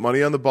bar. We'd put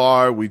money on the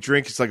bar. We'd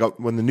drink. It's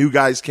when the new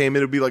guys came in,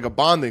 it'd be like a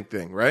bonding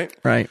thing, right?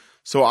 Right.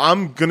 So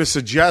I'm going to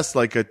suggest a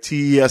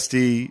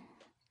TESD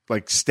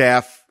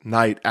staff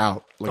night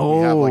out. We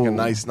have a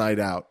nice night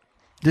out.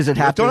 Does it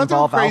have to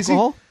involve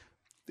alcohol?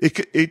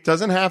 It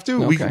doesn't have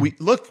to. Okay. We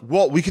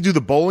Walt, we could do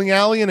the bowling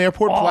alley in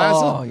Airport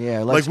Plaza. Oh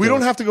yeah, we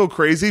don't have to go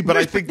crazy, but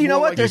I think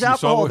what? There's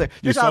alcohol there.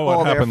 You saw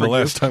what happened the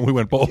last time we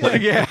went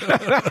bowling. Yeah.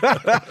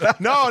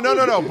 No.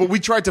 But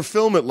we tried to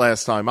film it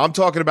last time. I'm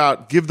talking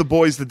about give the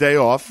boys the day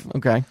off.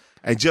 Okay.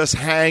 And just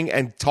hang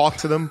and talk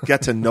to them,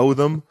 get to know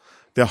them.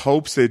 Their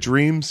hopes, their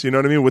dreams, you know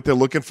what I mean? What they're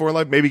looking for,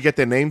 maybe get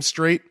their names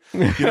straight,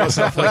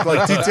 stuff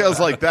like details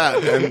like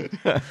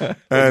that.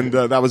 And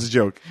that was a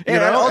joke,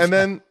 and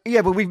then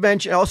but we've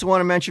mentioned. I also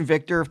want to mention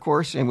Victor, of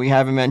course, and we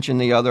haven't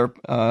mentioned the other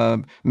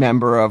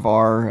member of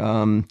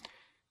our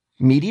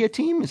media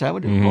team. Is that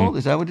what it's called?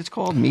 Is that what it's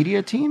called?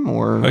 Media team,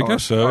 or I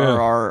guess so. Yeah.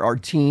 Our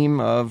team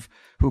of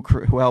who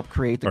helped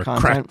create the our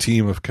content. Crack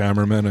team of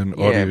cameramen and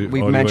audio.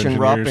 We've mentioned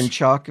Rupp engineers. and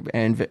Chuck,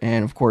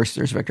 and of course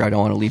there's Victor. I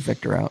don't want to leave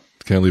Victor out.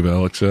 Can't leave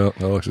Alex out.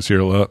 Alex is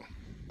here a lot.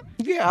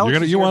 Yeah,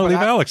 Alex you want to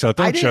leave Alex out,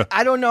 don't you?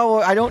 I don't know.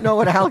 I don't know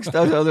what Alex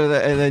does other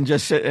than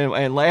just sit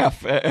and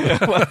laugh,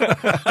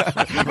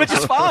 which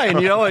is fine.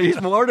 He's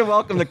more than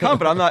welcome to come.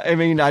 But I'm not. I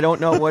mean, I don't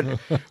know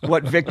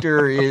what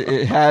Victor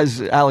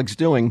has Alex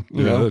doing.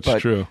 That's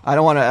true. I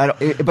don't want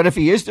to. But if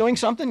he is doing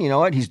something, you know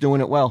what? He's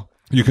doing it well.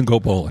 You can go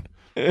bowling.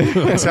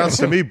 It sounds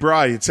to me,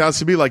 Bri, it sounds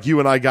to me like you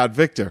and I got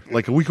Victor.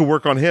 We could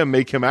work on him,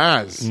 make him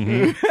as.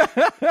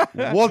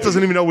 Mm-hmm. Walt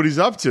doesn't even know what he's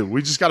up to.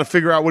 We just got to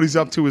figure out what he's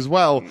up to as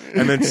well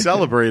and then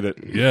celebrate it.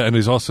 Yeah, and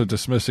he's also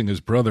dismissing his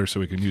brother so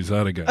we can use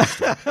that against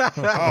him. Oh,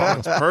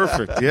 that's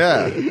perfect.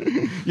 Yeah.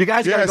 You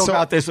guys got to go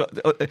about this.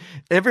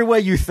 Every way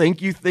you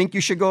think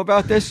you should go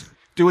about this,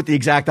 do it the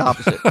exact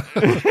opposite.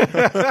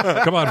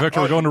 Come on, Victor,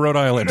 we're going to Rhode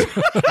Island.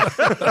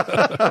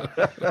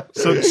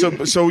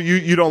 So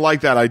you don't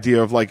like that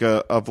idea of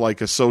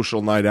a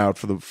social night out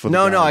for the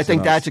No, I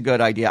think that's a good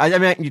idea. I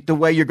mean, the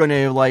way you're going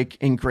to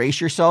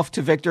ingrace yourself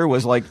to Victor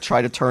was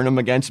try to turn him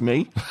against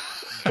me.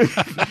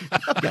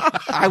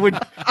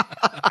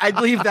 I'd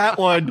leave that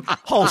one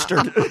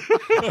holstered.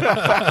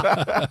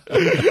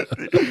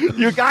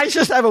 You guys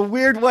just have a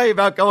weird way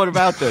about going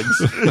about things.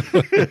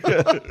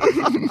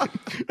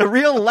 A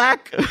real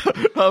lack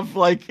of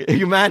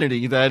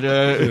humanity that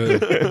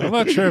I'm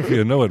not sure if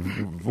you know what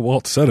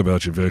Walt said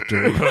about you,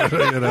 Victor.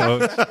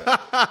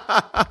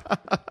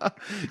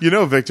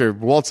 Victor,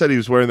 Walt said he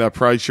was wearing that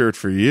pride shirt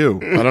for you.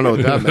 I don't know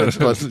what that meant,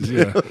 but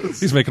yeah,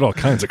 he's making all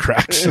kinds of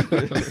cracks.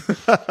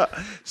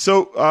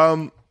 So,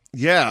 I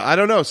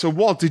don't know. So,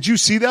 Walt, did you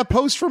see that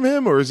post from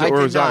him, or is it?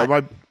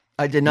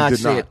 I did not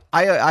see it.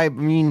 I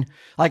mean,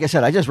 like I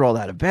said, I just rolled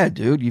out of bed,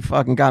 dude. You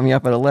fucking got me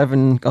up at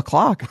 11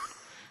 o'clock.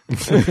 I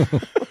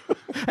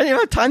didn't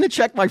have time to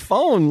check my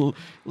phone,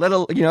 let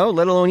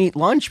alone eat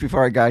lunch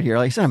before I got here.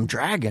 Like I said, I'm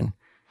dragging.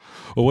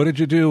 Well, what did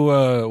you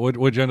do?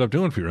 What'd you end up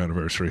doing for your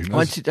anniversary?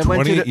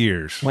 28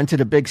 years. Went to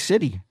the big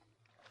city,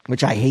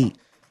 which I hate.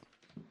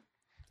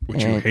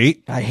 Which you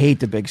hate? I hate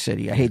the big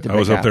city. I hate the big I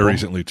was up there apple.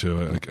 recently,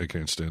 too. I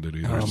can't stand it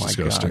either. Oh, It's my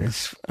disgusting.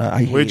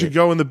 God. Where'd you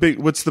go in the big,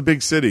 what's the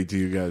big city to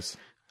you guys?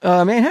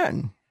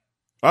 Manhattan.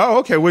 Oh,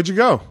 okay. Where'd you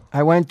go?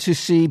 I went to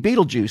see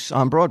Beetlejuice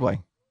on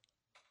Broadway.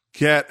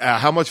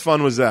 How much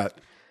fun was that?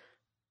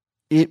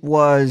 It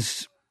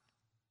was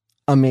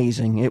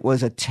amazing. It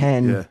was a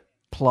 10 Yeah.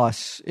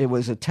 plus. It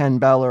was a 10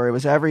 beller. It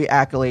was every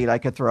accolade I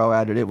could throw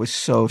at it. It was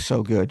so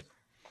good.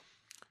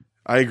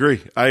 I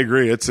agree.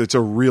 It's a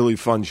really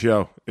fun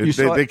show.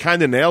 They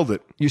kind of nailed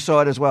it. You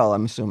saw it as well,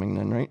 I'm assuming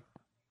then, right?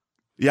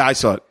 Yeah, I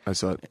saw it.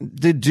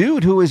 The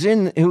dude who was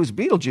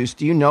Beetlejuice,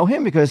 do you know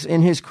him? Because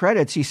in his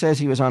credits, he says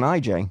he was on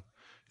IJ.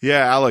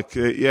 Yeah, Alec.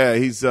 Yeah,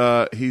 he's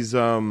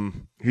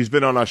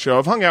been on our show.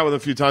 I've hung out with him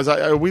a few times.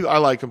 I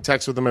like him.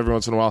 Text with him every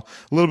once in a while.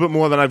 A little bit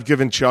more than I've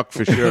given Chuck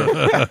for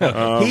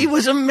sure. He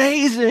was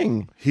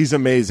amazing. He's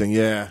amazing.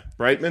 Yeah,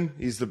 Brightman.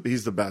 He's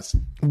the best.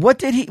 What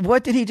did he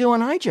do on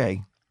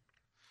IJ?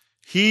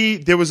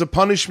 There was a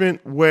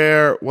punishment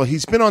where, well,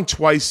 he's been on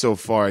twice so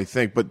far, I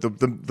think, but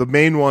the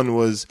main one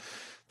was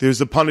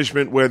there's a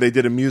punishment where they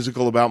did a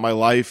musical about my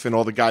life and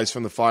all the guys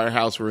from the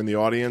Firehouse were in the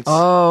audience.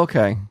 Oh,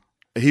 okay.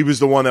 He was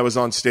the one that was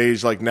on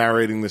stage, like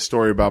narrating the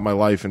story about my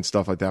life and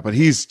stuff like that. But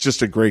he's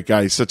just a great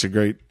guy.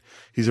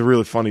 He's a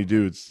really funny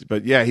dude.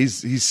 But yeah,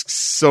 he's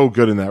so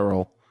good in that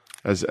role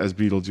as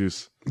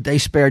Beetlejuice. They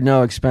spared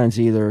no expense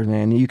either,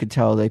 man. You could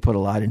tell they put a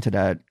lot into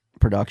that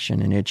production,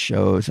 and it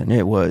shows. And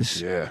it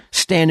was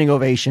standing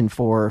ovation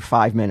for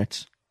 5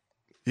 minutes.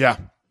 Yeah,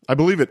 I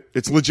believe it.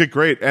 It's legit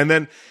great.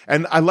 And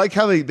I like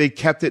how they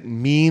kept it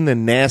mean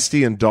and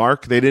nasty and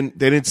dark. They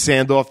didn't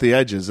sand off the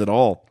edges at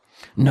all.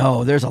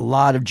 No, there's a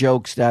lot of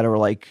jokes that are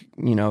like,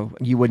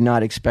 you would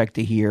not expect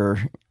to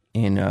hear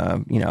in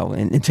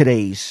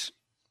today's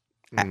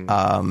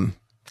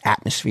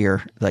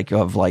atmosphere, like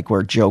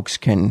where jokes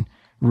can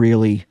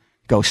really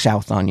go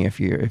south on you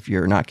if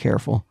you're not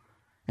careful.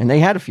 And they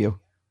had a few.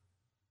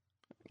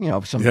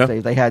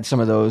 They had some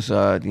of those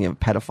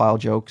pedophile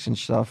jokes and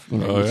stuff.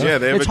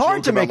 It's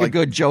hard to make a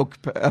good joke,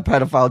 a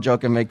pedophile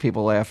joke, and make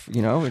people laugh.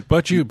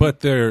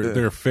 But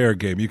they're fair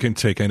game. You can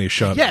take any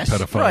shot at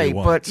pedophile right, you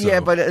want.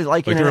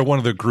 But you're one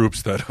of the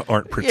groups that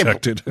aren't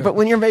protected. But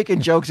when you're making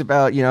jokes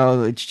about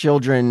it's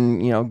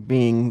children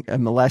being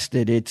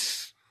molested,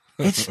 it's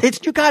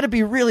you got to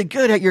be really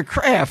good at your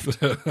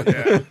craft. and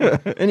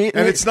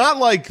it's not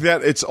like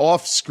that. It's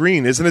off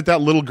screen, isn't it? That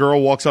little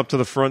girl walks up to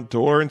the front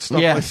door and stuff.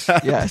 Yes,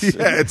 like that. Yes.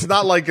 Yeah, it's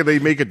not like they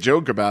make a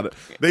joke about it.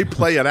 They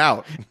play it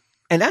out.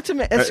 And that's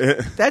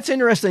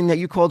interesting that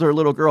you called her a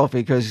little girl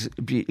because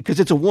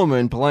it's a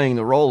woman playing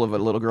the role of a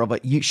little girl,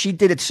 but she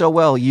did it so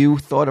well. You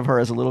thought of her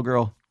as a little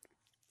girl.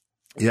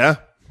 Yeah.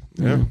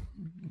 Yeah.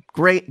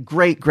 Great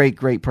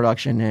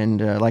production.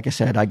 And like I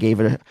said,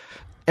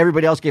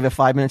 everybody else gave a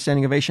 5-minute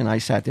standing ovation. I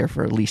sat there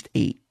for at least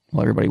 8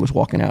 while everybody was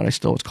walking out. I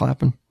still was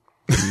clapping.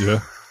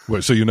 Yeah.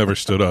 Wait, so you never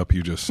stood up?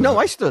 You just No,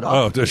 I stood up.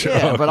 Oh, did you?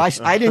 Yeah, but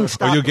I didn't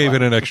stop. Oh, you gave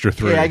it an extra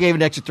 3. Yeah, I gave it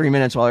an extra 3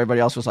 minutes while everybody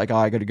else was like,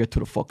 I got to get to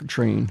the fucking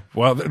train.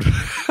 Wow.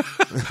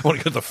 I want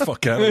to get the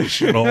fuck out of this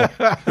shit all.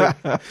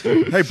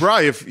 Hey,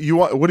 Bri, if you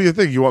want, what do you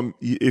think?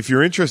 If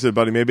you're interested,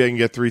 buddy, maybe I can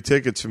get 3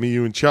 tickets for me,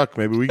 you, and Chuck.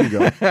 Maybe we can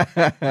go.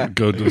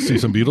 Go to see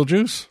some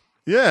Beetlejuice?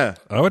 Yeah.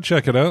 I would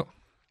check it out.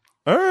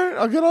 All right,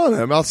 I'll get on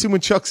him. I'll see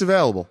when Chuck's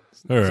available.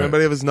 Does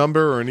anybody have his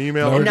number or an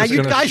email? No, now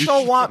you guys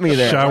don't want me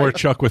there. Shower right?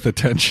 Chuck with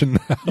attention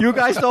now. You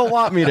guys don't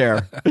want me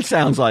there. It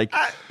sounds like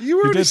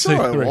you already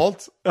saw it, 3.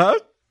 Walt. Huh?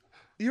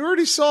 You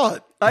already saw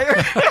it. I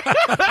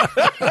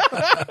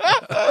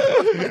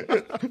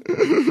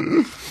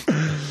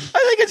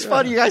think it's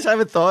funny you guys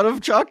haven't thought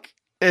of Chuck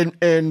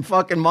in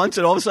fucking months,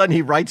 and all of a sudden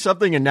he writes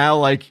something, and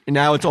now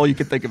it's all you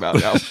can think about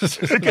now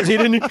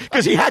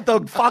because he had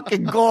the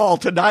fucking gall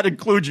to not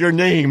include your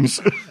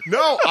names.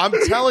 No, I'm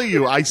telling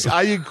you, I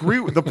agree.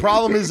 The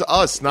problem is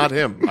us, not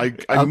him.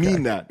 I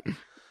mean that.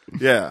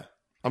 Yeah,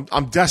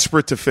 I'm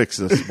desperate to fix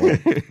this.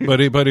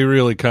 But he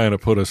really kind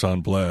of put us on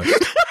blast.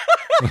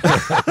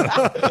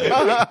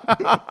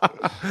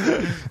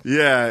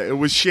 Yeah, it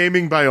was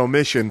shaming by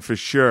omission for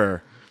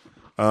sure.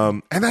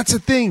 And that's the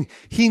thing.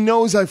 He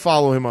knows I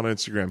follow him on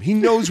Instagram. He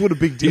knows what a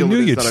big deal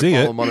it is that I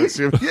follow him on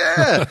Instagram.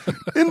 Yeah,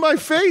 in my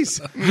face.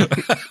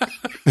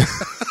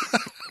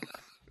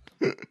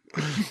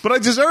 But I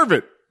deserve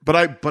it.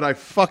 But I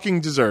fucking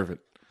deserve it.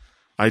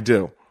 I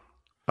do.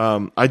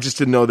 I just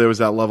didn't know there was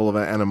that level of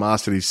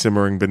animosity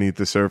simmering beneath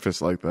the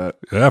surface like that.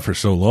 Yeah, for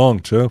so long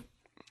too.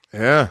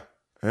 Yeah.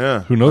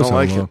 Who knows how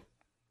like long? it.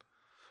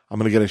 I'm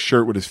gonna get a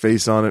shirt with his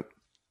face on it.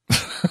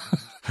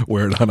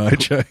 Wear it on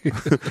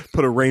IJ.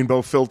 Put a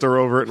rainbow filter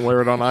over it and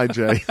wear it on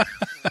IJ.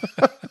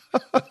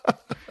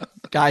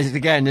 Guys,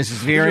 again, this is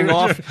veering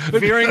off into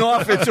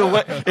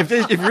if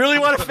you really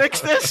want to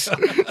fix this,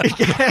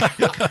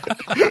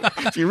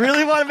 if you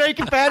really want to make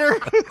it better,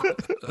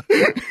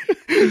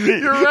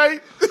 You're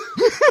right.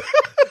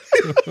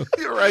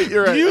 You're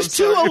right. Use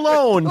two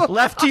alone,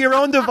 left to your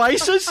own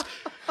devices.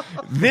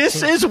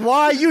 This is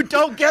why you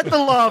don't get the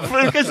love,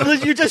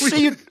 because you just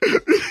see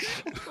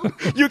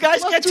you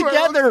guys get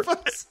together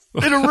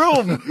in a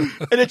room,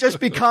 and it just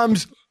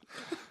becomes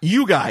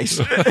you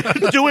guys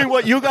doing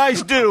what you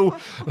guys do,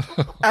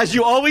 as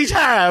you always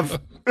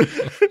have.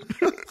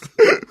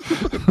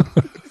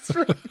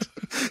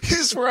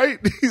 He's right.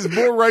 He's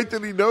more right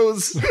than he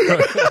knows.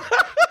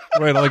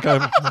 Right, like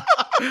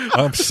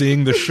I'm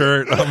seeing the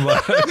shirt.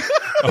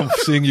 I'm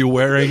seeing you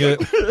wearing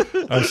it.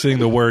 I'm seeing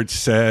the word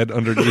 "sad"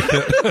 underneath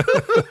it.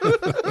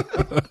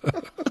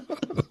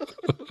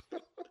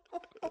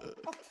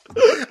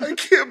 I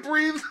can't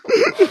breathe.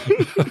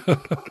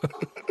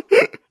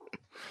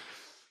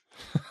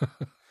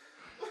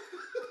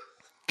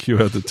 Q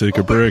had to take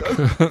a break.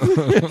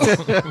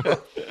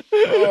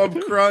 Oh,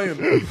 I'm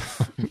crying.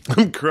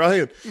 I'm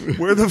crying.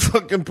 We're the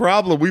fucking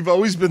problem. We've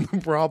always been the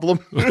problem.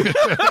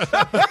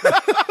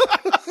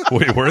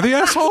 Wait, we're the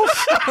assholes?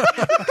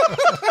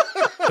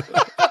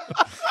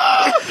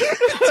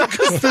 It took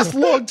us this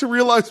long to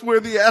realize we're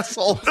the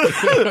assholes.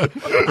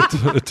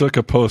 It took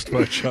a post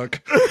by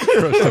Chuck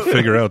for us to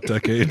figure out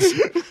decades.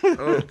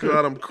 Oh,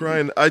 God, I'm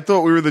crying. I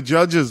thought we were the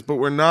judges, but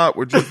we're not.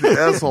 We're just the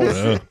assholes.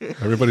 Yeah,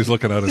 everybody's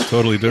looking at us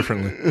totally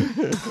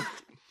differently.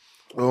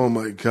 Oh,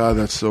 my God,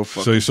 that's so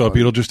fucking So you saw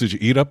funny. Beetlejuice. Did you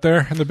eat up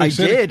there in the big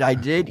city? I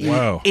did.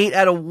 Wow. Ate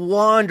at a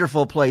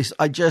wonderful place.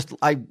 I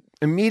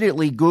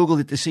immediately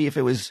Googled it to see if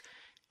it was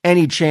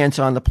any chance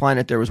on the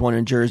planet there was one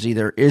in Jersey.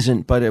 There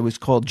isn't, but it was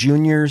called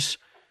Junior's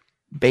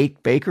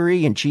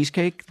Bakery and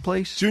Cheesecake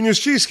Place. Junior's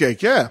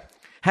Cheesecake, yeah.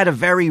 Had a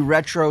very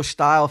retro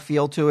style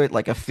feel to it,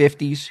 like a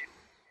 50s.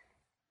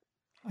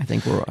 I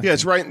think we're... Yeah,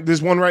 it's right.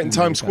 There's one right in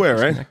Times Square,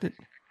 right?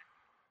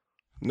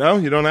 No,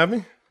 you don't have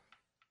me?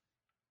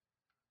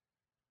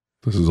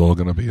 This is all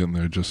going to be in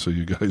there, just so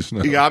you guys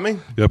know. You got me?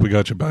 Yep, we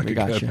got you back We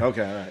again. got you.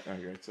 Okay, all right.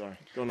 Okay, sorry.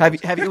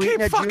 Have you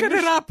eaten at fucking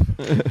Junior's? it up.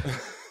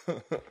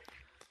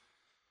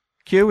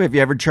 Q, have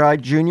you ever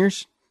tried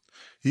Junior's?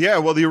 Yeah,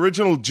 well, the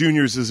original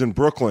Junior's is in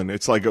Brooklyn.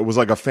 It was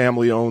like a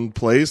family-owned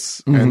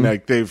place, and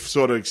like they've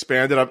sort of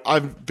expanded.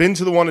 I've been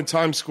to the one in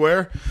Times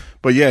Square,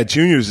 but yeah,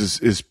 Junior's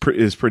is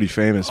pretty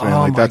famous, man.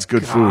 Like that's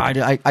good food.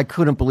 I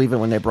couldn't believe it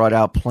when they brought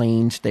out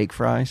plain steak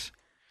fries.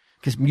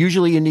 Because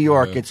usually in New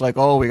York, it's like,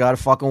 oh, we got to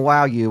fucking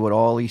wow you with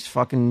all these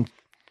fucking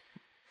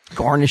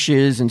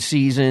garnishes and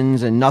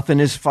seasons, and nothing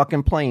is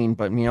fucking plain.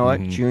 But you know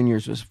what?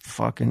 Junior's was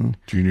fucking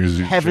Junior's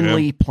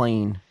heavenly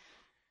plain.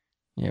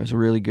 Yeah, it was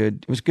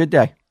a good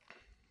day.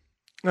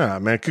 Ah,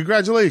 man,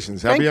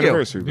 congratulations. Happy Thank you.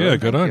 anniversary, bro. Yeah,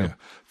 good on you.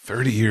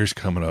 30 years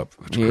coming up.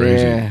 That's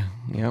crazy.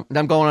 Yeah.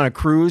 I'm going on a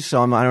cruise,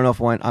 so I don't know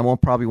if I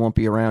probably won't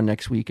be around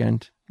next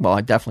weekend. Well,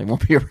 I definitely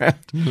won't be around.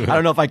 I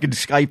don't know if I could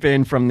Skype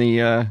in from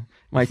the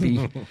might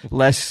be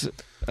less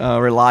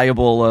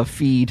reliable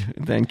feed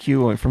than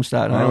Q from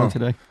Staten Island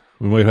today.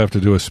 We might have to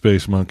do a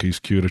Space Monkeys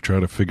Q to try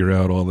to figure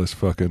out all this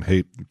fucking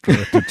hate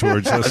directed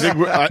towards us.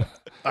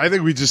 I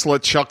think we just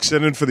let Chuck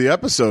sit in for the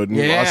episode and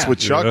us with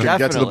Chuck and get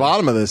to the Definitely.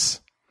 bottom of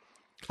this.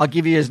 I'll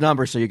give you his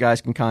number so you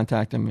guys can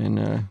contact him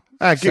and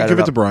Give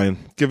it to Brian.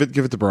 Give it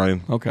to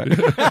Brian. Okay.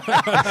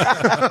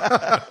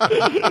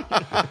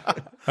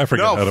 I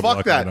forget No, how to fuck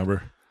block that. my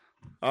number.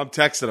 I'm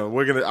texting him.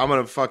 We're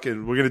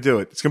gonna do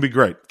it. It's gonna be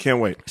great. Can't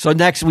wait. So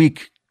next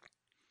week,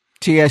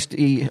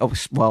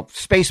 TSD.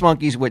 Space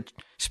Monkeys with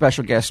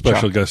special guest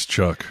Chuck. Guest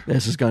Chuck.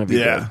 This is going to be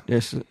Yeah.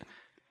 good.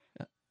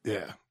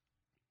 Yeah,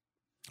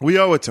 we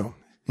owe it to him.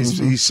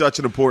 He's such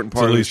an important It's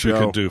part the of the least we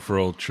show. could do for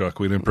old Chuck.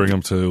 We didn't bring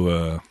him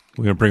to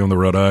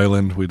Rhode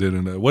Island. We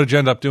didn't. What did you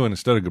end up doing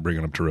instead of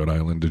bringing him to Rhode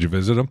Island? Did you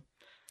visit him?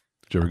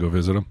 Did you ever go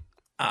visit him?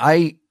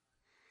 I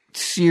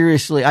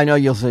seriously, I know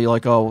you'll say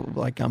like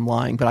I'm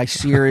lying, but I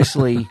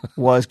seriously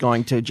was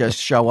going to just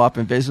show up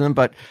and visit him,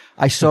 but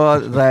I saw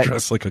that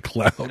Dressed like a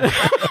clown.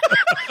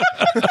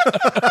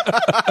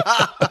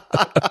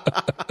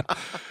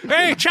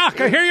 Hey,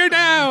 Chuck, I hear you're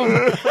down.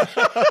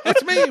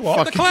 It's me,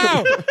 Walt the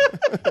Clown.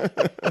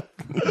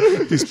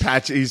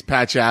 He's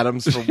Patch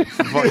Adams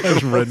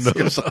from Red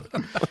Nose.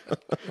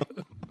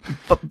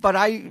 but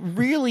I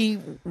really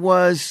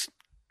was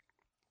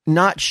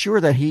not sure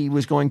that he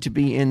was going to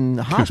be in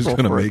the hospital. He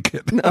was going to make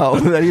it. No,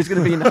 that he was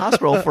going to be in the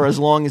hospital for as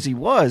long as he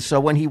was. So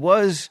when he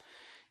was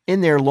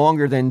in there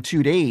longer than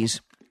 2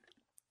 days,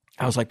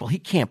 I was like, well, he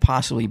can't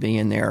possibly be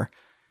in there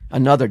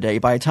another day.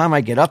 By the time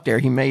I get up there,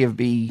 he may have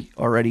been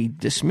already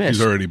dismissed.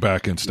 He's already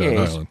back in Staten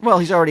Island. Well,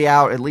 he's already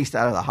out, at least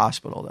out of the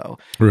hospital, though.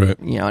 Right.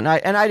 You know, and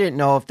I didn't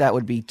know if that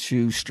would be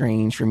too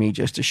strange for me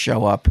just to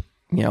show up.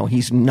 You know,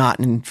 he's not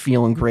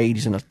feeling great.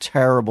 He's in a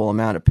terrible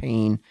amount of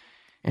pain,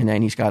 and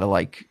then he's got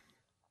to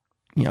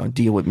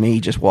deal with me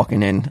just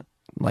walking in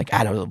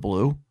out of the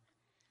blue.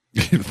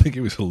 You think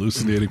he was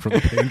hallucinating from the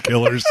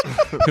painkillers?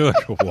 You're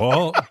like,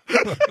 Walt?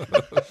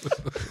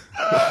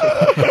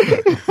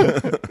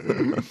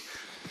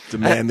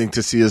 demanding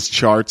to see his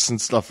charts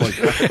and stuff like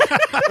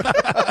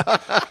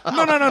that.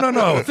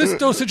 No. This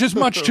dosage is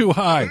much too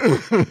high.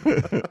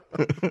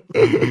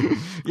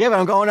 Yeah, but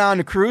I'm going on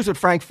a cruise with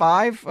Frank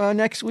Five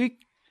next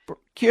week.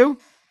 Q?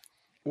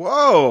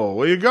 Whoa,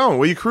 where you going?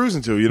 Where you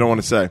cruising to? You don't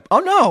want to say. Oh,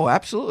 no,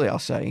 absolutely, I'll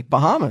say.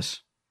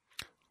 Bahamas.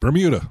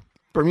 Bermuda.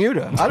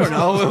 I don't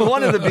know.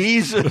 One of the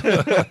B's. Did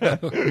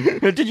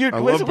you?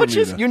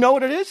 You know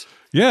what it is?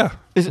 Yeah.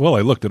 Well,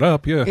 I looked it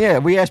up. Yeah. Yeah.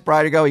 We asked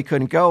Bri to go. He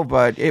couldn't go,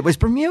 but it was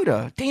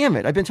Bermuda. Damn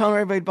it! I've been telling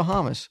everybody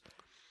Bahamas.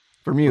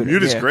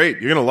 Bermuda's great.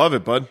 You're gonna love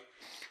it, bud.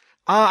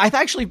 I've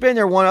actually been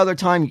there one other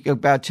time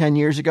about 10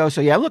 years ago.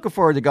 So yeah, I'm looking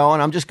forward to going.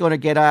 I'm just going to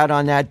get out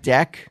on that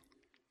deck.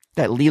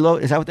 That Lilo,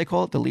 is that what they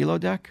call it? The Lilo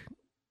deck?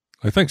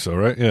 I think so.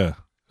 Right? Yeah.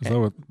 Is that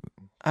what?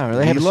 I don't know.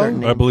 They have a certain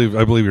name. I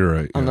believe you're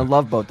right. On the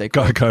Love Boat, they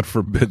call it. God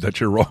forbid that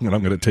you're wrong, and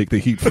I'm going to take the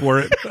heat for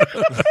it.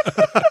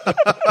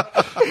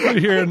 You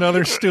hear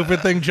another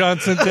stupid thing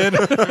Johnson did?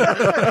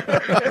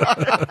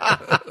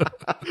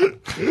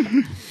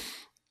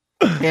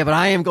 Yeah, but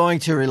I am going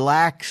to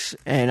relax,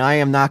 and I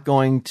am not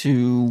going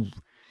to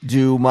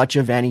do much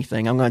of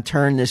anything. I'm going to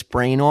turn this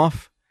brain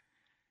off,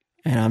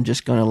 and I'm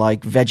just going to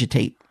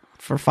vegetate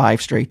for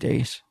 5 straight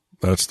days.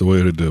 That's the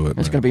way to do it.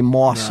 It's going to be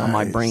moss on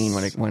my brain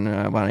when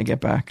I get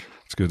back.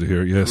 It's good to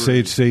hear. Yeah,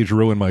 Sage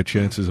ruined my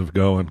chances of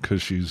going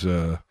because she's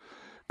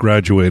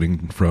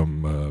graduating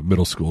from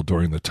middle school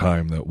during the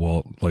time that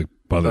Walt,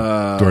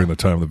 during the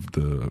time of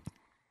the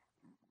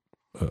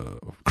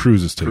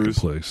cruise is taking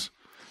place.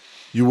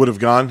 You would have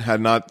gone had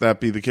not that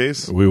be the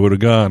case? We would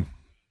have gone.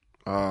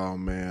 Oh,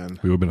 man.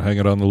 We would have been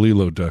hanging on the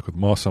Lilo deck with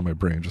moss on my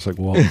brain, just like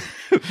Walt.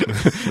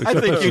 I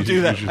think you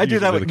do that. You do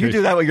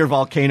that with your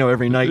volcano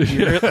every night. Do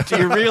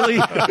you really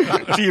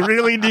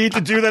need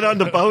to do that on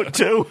the boat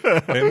too?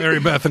 Hey, Mary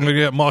Beth, I'm going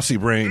to get mossy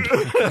brained.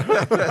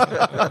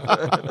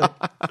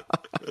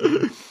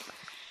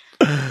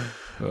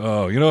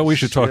 Oh, you know what? We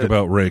should talk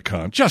about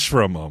Raycon just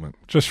for a moment,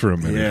 just for a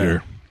minute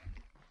here.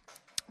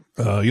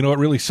 You know what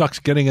really sucks?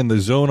 Getting in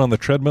the zone on the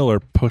treadmill or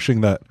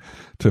pushing that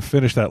to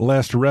finish that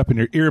last rep and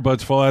your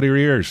earbuds fall out of your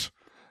ears.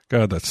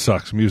 God, that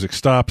sucks. Music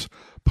stops,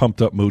 pumped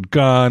up mood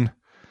gone.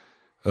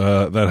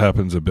 That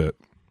happens a bit.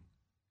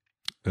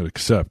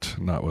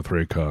 Except not with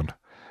Raycon.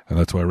 And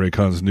that's why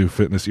Raycon's new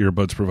fitness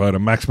earbuds provide a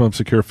maximum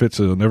secure fit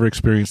so you'll never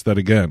experience that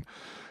again.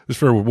 This is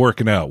for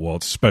working out,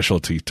 Walt's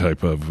specialty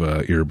type of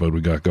earbud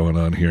we got going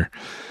on here.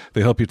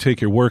 They help you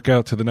take your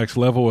workout to the next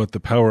level with the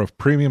power of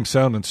premium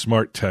sound and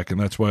smart tech, and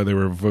that's why they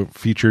were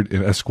featured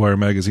in Esquire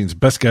magazine's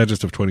Best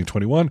Gadgets of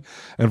 2021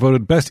 and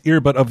voted Best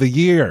Earbud of the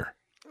Year.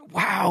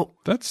 Wow.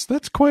 That's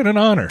quite an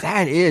honor.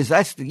 That is.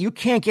 You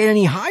can't get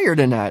any higher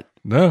than that.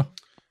 No.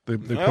 They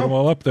put them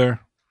all up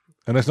there.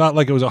 And it's not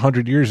like it was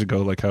 100 years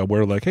ago, like how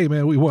we're like, hey,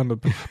 man, we won the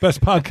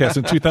best podcast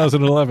in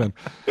 2011.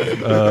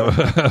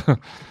 Yeah,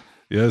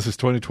 this is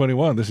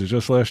 2021. This is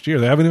just last year.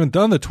 They haven't even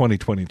done the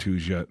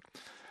 2022s yet.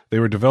 They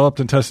were developed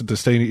and tested to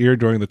stay in your ear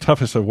during the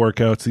toughest of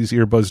workouts. These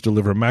earbuds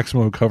deliver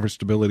maximum comfort,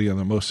 stability, and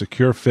the most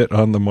secure fit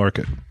on the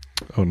market.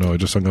 Oh, no, I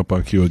just hung up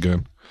on Q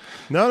again.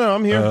 No,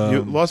 I'm here.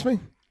 You lost me?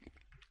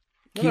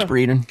 Keep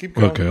reading. Keep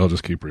going. Okay, I'll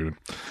just keep reading.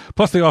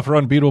 Plus, they offer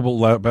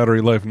unbeatable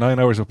battery life, 9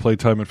 hours of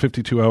playtime, and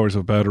 52 hours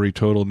of battery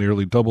total,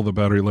 nearly double the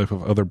battery life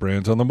of other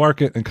brands on the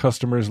market, and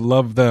customers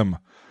love them.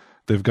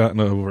 They've gotten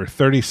over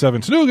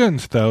 37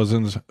 snoogans,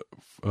 thousands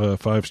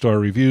 5-star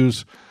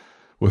reviews.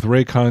 With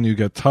Raycon, you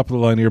get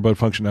top-of-the-line earbud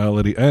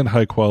functionality and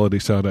high-quality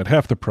sound at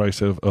half the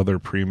price of other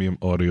premium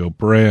audio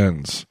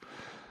brands.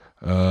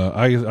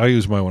 I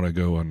use mine when I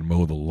go and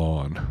mow the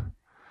lawn.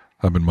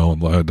 I had to mow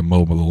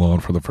the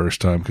lawn for the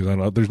first time because I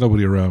know there's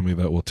nobody around me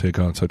that will take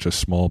on such a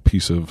small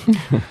piece of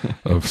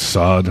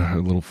sod, a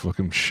little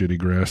fucking shitty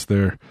grass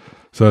there.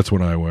 So that's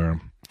when I wear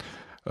them.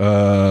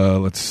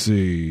 Let's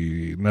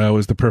see. Now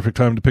is the perfect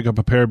time to pick up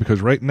a pair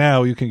because right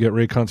now you can get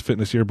Raycon's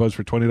fitness earbuds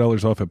for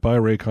 $20 off at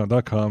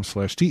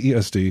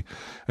buyraycon.com/TESD.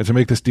 And to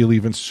make this deal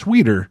even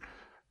sweeter,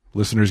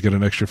 listeners get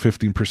an extra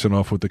 15%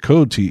 off with the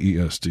code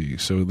TESD.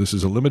 So this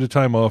is a limited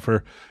time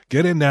offer.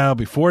 Get in now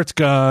before it's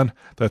gone.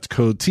 That's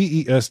code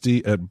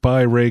TESD at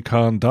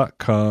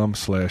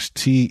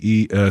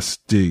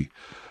buyraycon.com/TESD.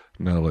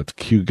 Now let's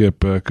Q get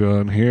back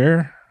on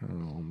here.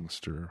 Oh,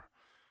 Mr.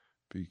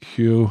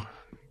 BQ.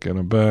 Get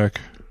him back.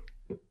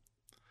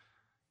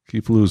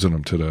 Keep losing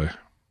him today.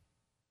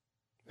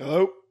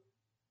 Hello?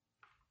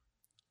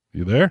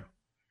 You there?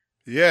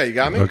 Yeah, you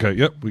got me? Okay,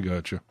 yep, we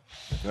got you.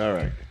 All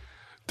right.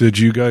 Did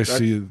you guys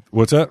see...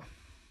 What's that?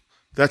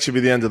 That should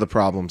be the end of the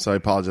problem, so I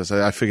apologize.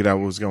 I figured out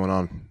what was going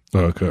on.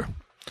 Okay.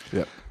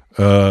 Yep.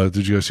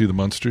 Did you guys see the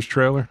Munsters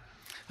trailer?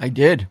 I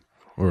did.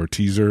 Or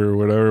teaser or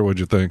whatever? What'd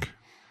you think?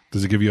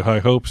 Does it give you high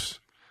hopes?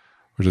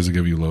 Or does it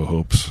give you low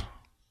hopes?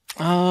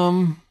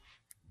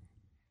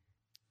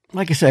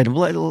 Like I said, I'm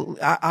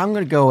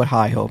going to go with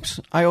high hopes.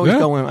 I always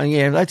go in.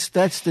 Yeah,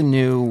 that's the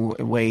new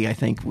way I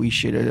think we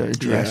should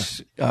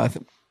address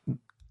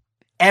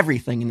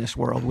everything in this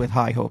world with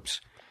high hopes.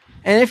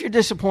 And if you're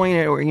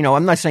disappointed, or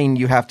I'm not saying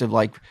you have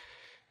to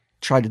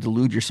try to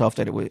delude yourself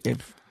that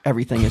if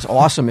everything is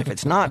awesome if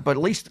it's not, but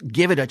at least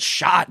give it a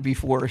shot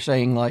before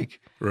saying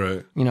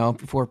Right.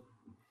 Before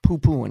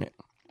poo-pooing it.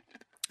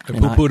 I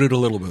poo-pooed it a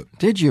little bit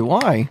Did you?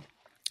 Why?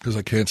 because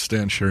I can't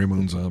stand Sherry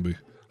Moon Zombie.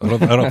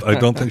 I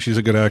don't think she's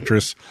a good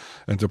actress,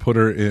 and to put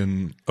her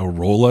in a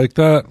role like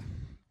that,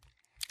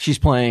 She's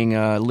playing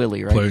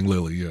Lily, right? playing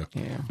Lily, yeah.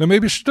 Now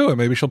maybe she'll do it.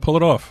 Maybe she'll pull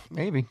it off.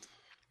 Maybe.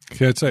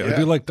 Can't say.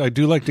 Yeah. I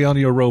do like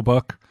Daniel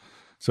Roebuck.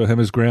 So him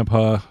as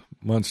Grandpa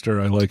Munster,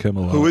 I like him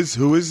a lot. Who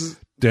is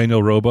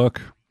Daniel Roebuck?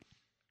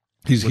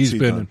 What's he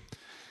been done?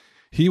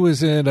 he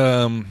was in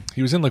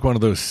like one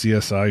of those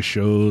CSI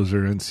shows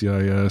or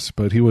NCIS,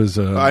 but he was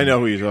I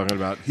know who you're talking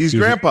about. He's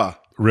Grandpa.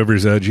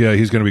 River's Edge. Yeah,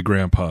 he's going to be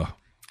Grandpa.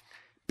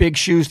 Big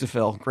shoes to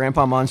fill.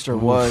 Grandpa Munster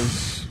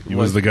was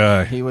the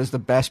guy. He was the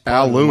best part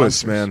Al of the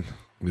Lewis, Munsters.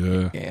 Yeah.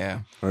 man. Yeah.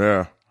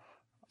 Yeah.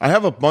 I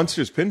have a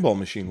Munsters pinball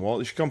machine, Walt.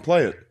 You should come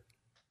play it.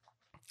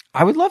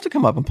 I would love to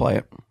come up and play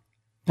it.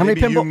 How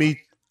Maybe many you pinball meet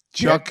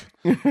Chuck.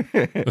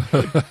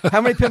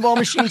 How many pinball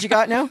machines you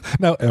got now?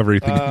 Now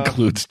everything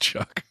includes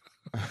Chuck.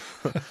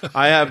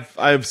 I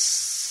have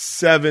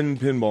 7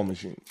 pinball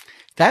machines.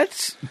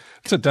 That's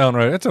It's an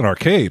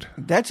arcade.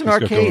 an What's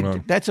got arcade.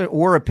 going on?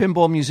 Or a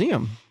pinball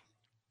museum.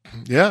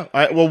 Yeah.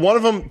 Well, one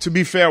of them, to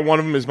be fair, one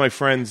of them is my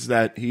friend's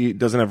that he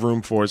doesn't have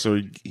room for, so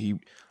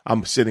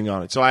I'm sitting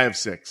on it. So I have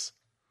 6.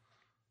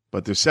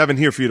 But there's 7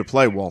 here for you to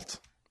play, Walt.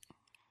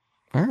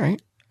 All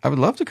right. I would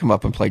love to come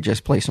up and play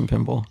some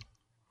pinball.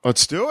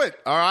 Let's do it.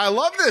 All right, I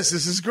love this.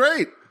 This is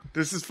great.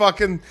 This is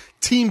fucking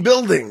team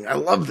building. I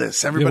love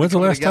this. Everybody, When's the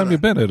coming last time together.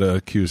 you've been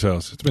at Q's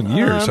house? It's been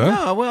years,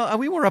 huh? No, well,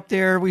 we were up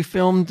there. We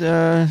filmed,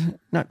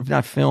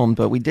 not filmed,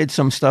 but we did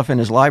some stuff in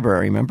his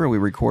library. Remember, we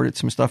recorded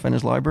some stuff in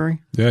his library.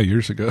 Yeah,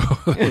 years ago.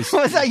 Was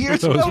that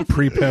years That ago? was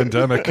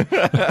pre-pandemic.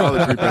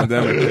 Probably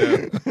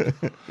pre-pandemic.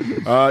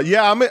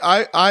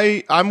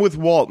 Yeah. I'm with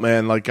Walt,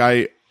 man. Like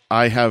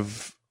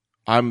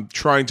I'm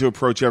trying to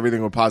approach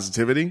everything with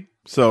positivity.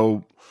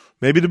 So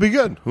maybe it'll be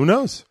good. Who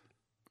knows?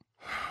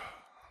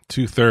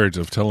 2/3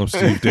 of Tell 'em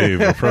Steve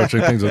Dave approaching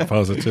things with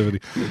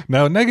positivity.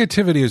 Now,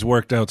 negativity has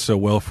worked out so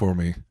well for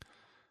me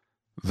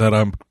that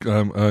I'm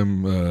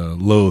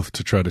loath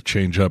to try to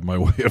change up my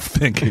way of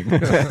thinking.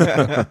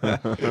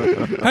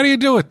 How do you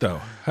do it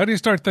though? How do you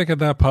start thinking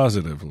that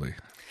positively?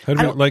 How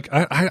do you,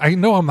 I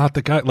know I'm not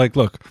the guy. Like,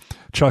 look,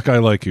 Chuck, I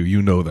like you.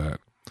 You know that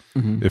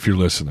if you're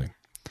listening.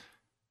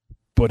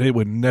 But it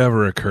would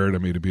never occur to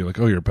me to be like,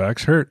 oh, your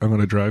back's hurt? I'm going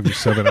to drive you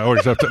 7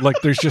 hours up to... Like,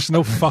 there's just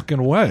no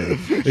fucking way.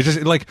 It's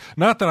just, like,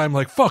 not that I'm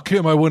like, fuck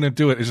him, I wouldn't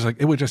do it. It's just like,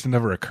 it would just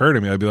never occur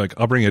to me. I'd be like,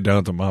 I'll bring you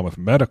down to Monmouth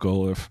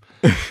Medical if,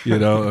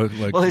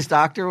 like... Well, his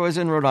doctor was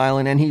in Rhode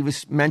Island, and he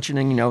was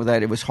mentioning,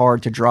 that it was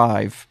hard to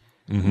drive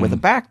with a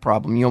back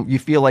problem. You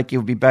feel like it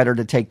would be better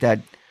to take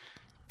that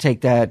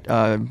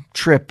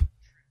trip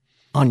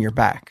on your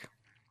back.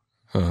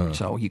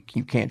 So you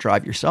can't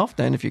drive yourself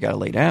then if you got to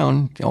lay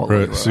down.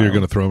 Right. So you're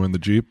going to throw him in the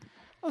Jeep?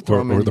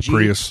 Throw him in the Jeep,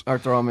 Prius? or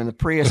throw him in the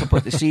Prius. I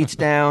put the seats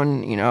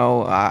down.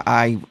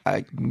 I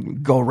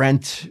go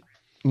rent,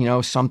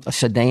 a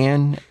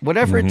sedan,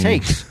 whatever it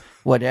takes.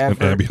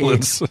 Whatever An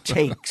ambulance. it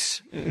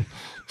takes.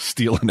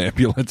 Steal an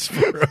ambulance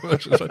for him.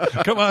 Just like,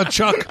 come on,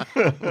 Chuck.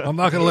 I'm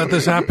not going to let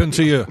this happen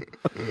to you.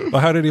 Well,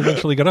 how did he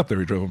eventually get up there?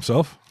 He drove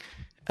himself?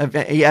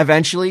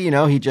 Eventually,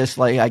 he just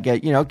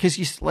because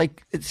he's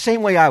like it's the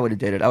same way I would have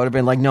did it. I would have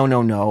been like,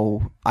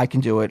 no, I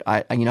can do it.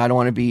 I don't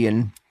want to be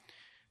an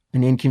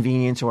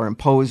inconvenience or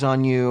impose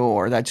on you,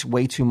 or that's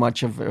way too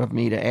much of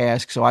me to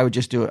ask. So I would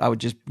just do it. I would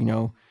just,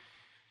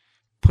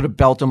 put a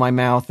belt on my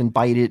mouth and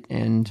bite it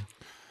and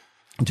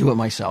do it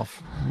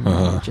myself.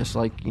 Just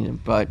like,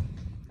 but,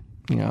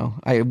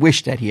 I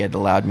wish that he had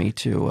allowed me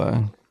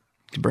to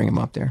bring him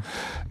up there.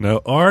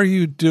 Now, are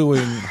you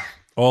doing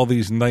all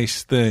these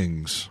nice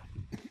things?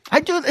 I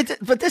do,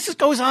 but this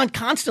goes on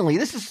constantly.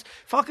 This is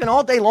fucking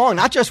all day long,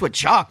 not just with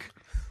Chuck.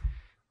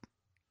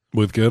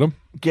 With Get 'em?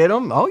 Get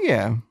him? Oh,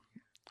 yeah.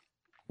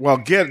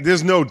 Well,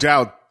 there's no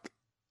doubt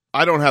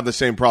I don't have the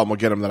same problem with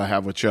Get 'em that I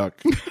have with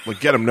Chuck. Like,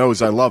 Get 'em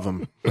knows I love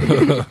him.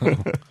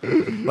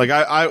 Like,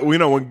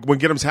 when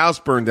Get 'em's house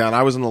burned down,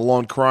 I was on the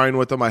lawn crying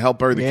with him. I helped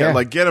bury the cat.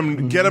 Like, Get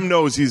 'em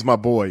knows he's my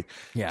boy.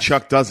 Yeah.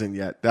 Chuck doesn't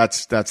yet.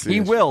 That's the He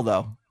issue. will,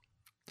 though.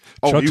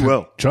 Oh, he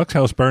will. Chuck's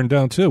house burned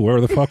down too.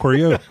 Where the fuck were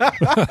you?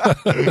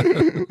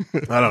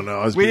 I don't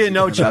know. We didn't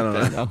know Chuck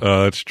then, though.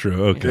 Oh, that's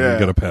true. Okay, Yeah. you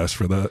got a pass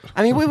for that.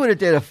 I mean, we would have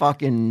did a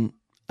fucking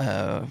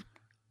a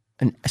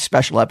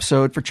special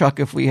episode for Chuck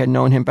if we had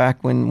known him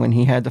back when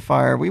he had the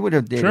fire. We would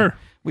have did. Sure.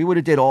 We would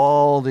have did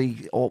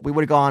we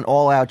would have gone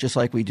all out just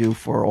like we do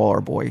for all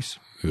our boys.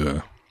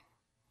 Yeah.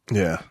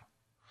 Yeah.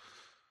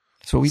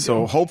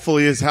 So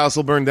hopefully his house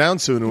will burn down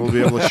soon, and we'll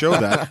be able to show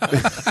that.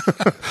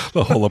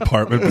 The whole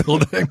apartment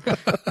building.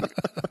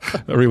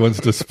 Everyone's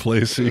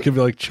displaced. So you can be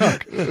like,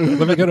 Chuck,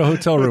 let me get a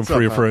hotel room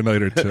for you for a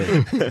night or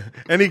two.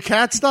 Any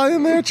cats die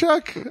in there,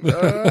 Chuck?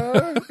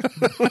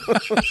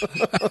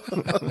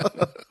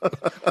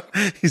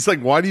 He's like,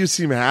 why do you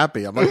seem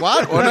happy? I'm like,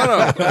 what? Oh,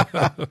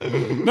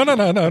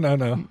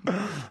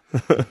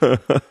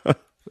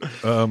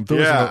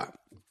 No.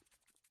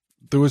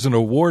 There was an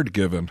award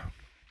given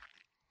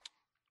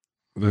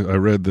I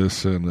read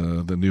this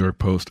in the New York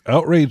Post.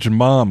 Outraged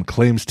mom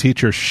claims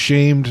teacher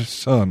shamed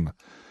son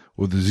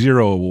with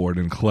 0 award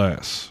in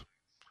class.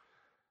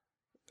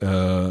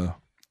 A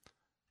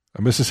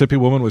Mississippi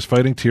woman was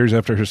fighting tears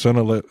after her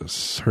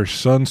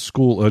son's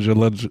school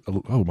alleged.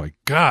 Oh my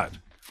God!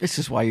 This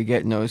is why you're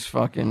getting those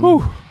fucking.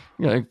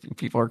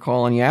 People are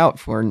calling you out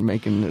for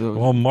making those.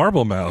 Well,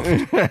 marble mouth.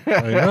 I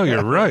know,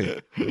 you're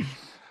right.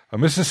 A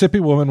Mississippi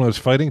woman was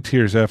fighting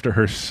tears after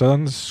her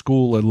son's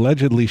school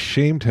allegedly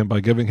shamed him by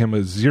giving him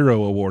a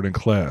 0 award in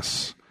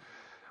class.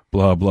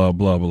 Blah, blah,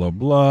 blah, blah,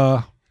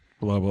 blah,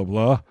 blah, blah,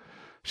 blah.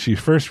 She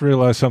first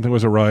realized something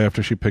was awry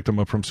after she picked him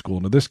up from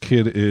school. Now, this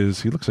kid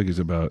he looks like he's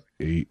about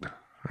 8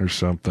 or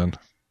something.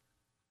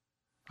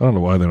 I don't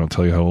know why they don't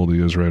tell you how old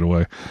he is right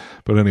away.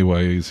 But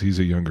anyway, he's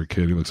a younger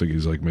kid. He looks like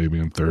he's like maybe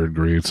in 3rd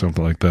grade,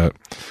 something like that.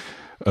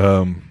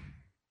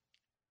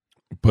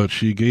 But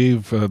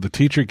the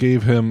teacher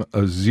gave him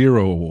a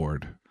 0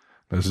 award.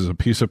 This is a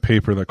piece of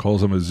paper that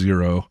calls him a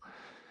 0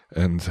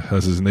 and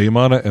has his name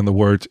on it and the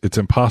words, "It's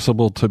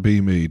impossible to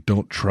be me.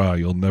 Don't try.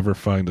 You'll never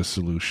find a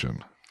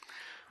solution."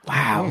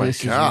 Wow,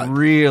 this God. is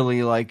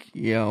really like,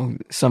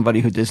 somebody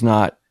who does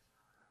not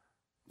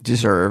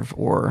deserve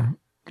or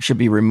should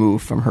be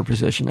removed from her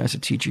position as a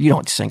teacher. You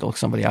don't single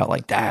somebody out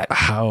like that.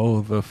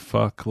 How the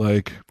fuck?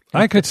 Like,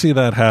 I could see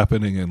that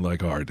happening in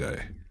like our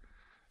day.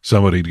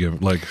 Somebody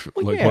give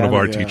one of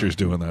our teachers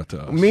doing that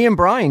to us. Me and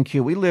Brian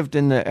Q, we lived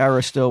in the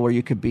era still where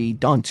you could be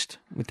dunced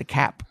with the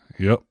cap.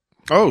 Yep.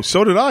 Oh,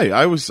 so did I.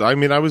 I was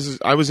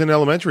in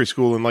elementary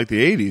school in like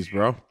the 80s,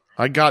 bro.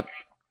 I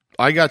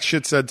got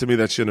shit said to me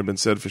that shouldn't have been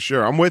said for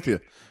sure. I'm with you.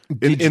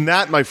 In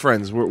that, my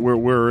friends,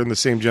 we're in the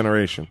same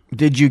generation.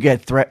 Did you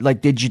get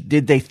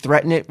did they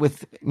threaten it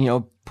with,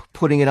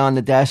 putting it on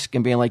the desk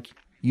and being like,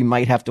 you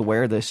might have to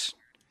wear this?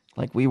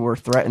 Like we were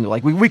threatened.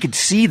 Like we could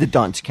see the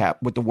dunce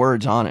cap with the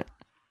words on it.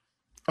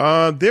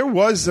 There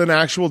was an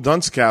actual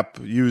dunce cap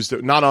used,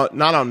 not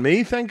on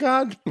me, thank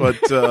God, but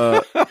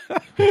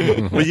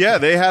but yeah,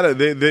 they had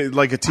they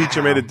like a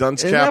teacher made a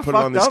dunce cap, put it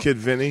on this kid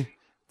Vinny.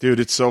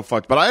 Dude, it's so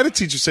fucked. But I had a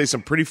teacher say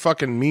some pretty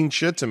fucking mean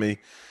shit to me,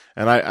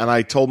 and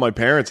I told my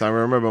parents. I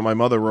remember my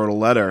mother wrote a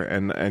letter,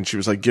 and she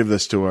was like, "Give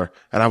this to her,"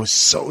 and I was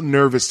so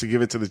nervous to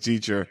give it to the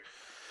teacher,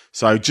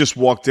 so I just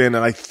walked in,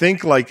 and I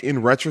think like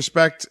in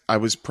retrospect, I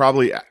was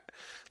probably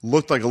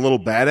looked like a little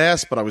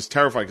badass, but I was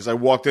terrified because I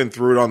walked in,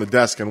 threw it on the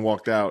desk, and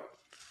walked out.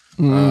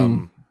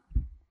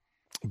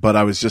 But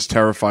I was just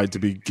terrified to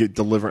be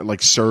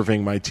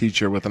serving my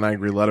teacher with an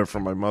angry letter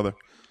from my mother.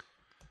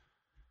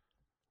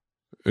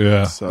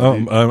 Yeah,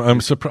 So I'm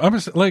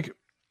surprised. Like,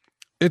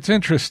 it's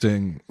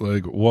interesting.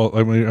 Like, well,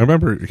 I mean, I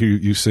remember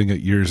you saying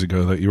it years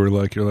ago that you're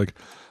like,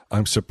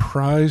 I'm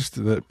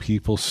surprised that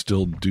people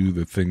still do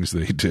the things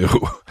they do.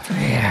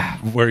 Yeah,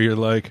 where you're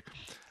like,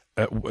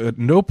 at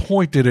no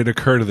point did it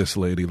occur to this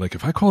lady, like,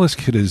 if I call this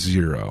kid a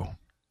 0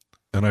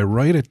 and I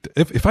write it,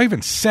 if I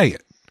even say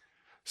it,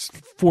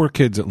 4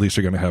 kids at least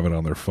are going to have it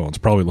on their phones,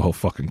 probably the whole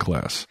fucking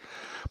class.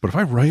 But if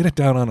I write it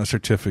down on a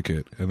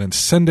certificate and then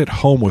send it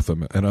home with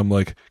them, and I'm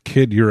like,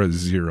 kid, you're a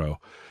 0,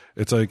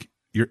 it's like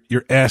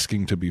you're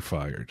asking to be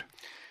fired.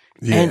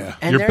 Yeah,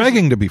 and you're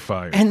begging to be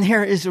fired. And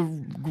there is a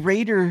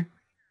greater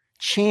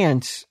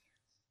chance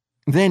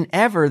than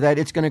ever that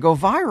it's going to go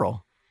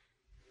viral.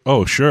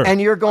 Oh, sure. And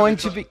you're going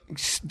to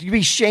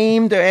be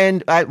shamed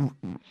and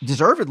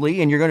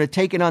deservedly, and you're going to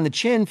take it on the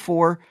chin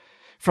for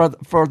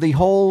the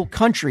whole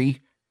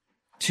country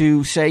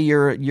to say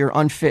you're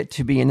unfit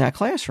to be in that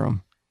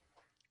classroom.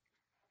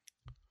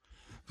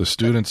 The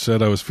student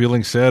said, I was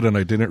feeling sad and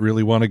I didn't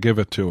really want to give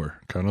it to her.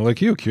 Kind of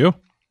like you, Q.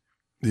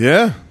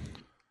 Yeah.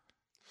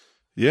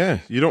 Yeah.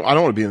 I don't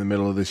want to be in the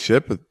middle of this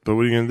shit, but what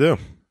are you going to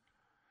do?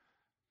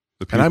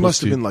 And I must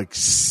have been like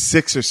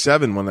 6 or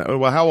 7 when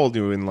well, how old are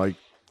you in like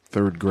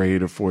 3rd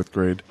grade or 4th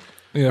grade?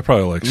 Yeah,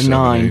 probably like 7,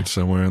 9. 8,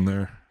 somewhere in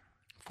there.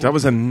 That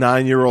was a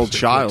 9-year-old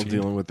child 14.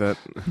 dealing with that.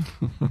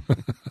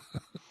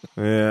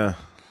 Yeah.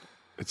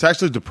 It's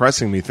actually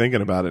depressing me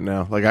thinking about it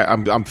now. Like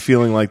I'm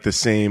feeling like the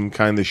same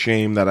kind of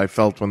shame that I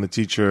felt when the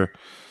teacher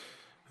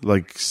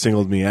like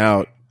singled me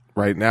out.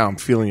 Right now, I'm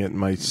feeling it in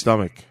my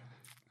stomach.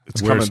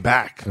 It's coming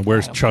back. And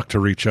where's Chuck to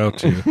reach out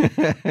to you?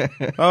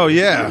 Oh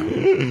yeah,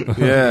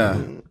 yeah.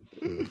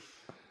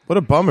 What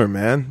a bummer,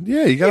 man.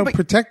 Yeah, you got to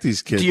protect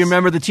these kids. Do you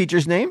remember the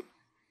teacher's name?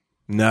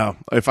 No.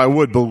 If I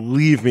would,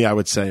 believe me, I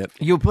would say it.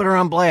 You put her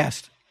on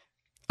blast.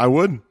 I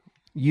would.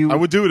 I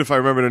would do it if I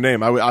remembered her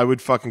name. I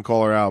would fucking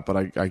call her out, but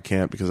I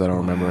can't because I don't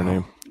remember her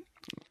name.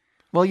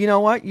 Well, you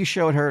know what? You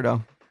showed her,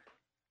 though.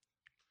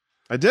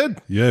 I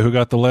did. Yeah, who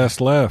got the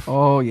last laugh?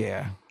 Oh,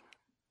 yeah.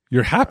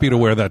 You're happy to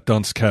wear that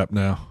dunce cap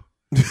now.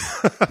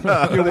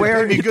 You're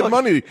wearing good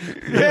money.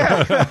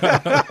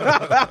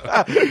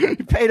 Yeah. You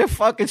paid a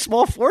fucking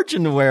small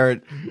fortune to wear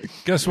it.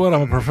 Guess what?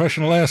 I'm a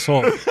professional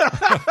asshole.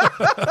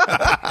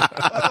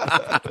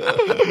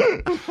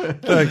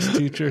 Thanks,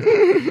 teacher.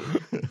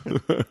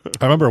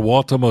 I remember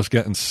Walt almost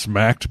getting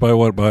smacked by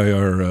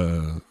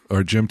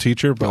our gym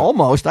teacher. But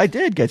Almost, I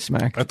did get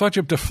smacked. I thought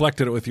you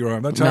deflected it with your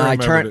arm. That's how No, I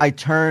remembered it. I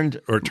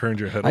turned Or turned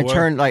your head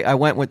away. I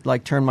went with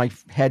turned my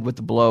head with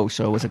the blow,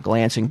 so it was a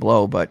glancing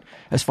blow. But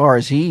as far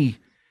as he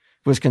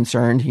was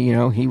concerned,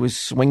 he was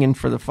swinging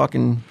for the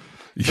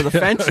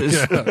fences.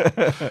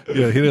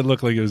 Yeah, he didn't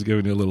look like he was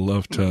giving you a little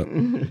love tap.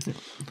 And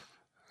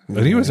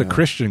he was a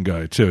Christian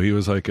guy too. He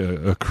was like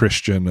a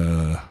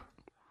Christian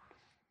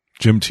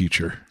gym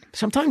teacher.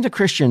 Sometimes the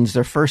Christians,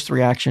 their first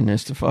reaction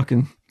is to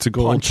fucking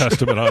go Old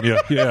Testament on you.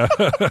 Yeah.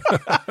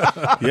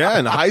 Yeah,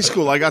 in high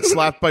school, I got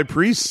slapped by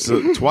priests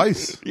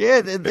twice.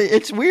 Yeah,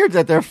 it's weird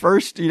that their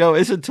first,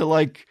 isn't to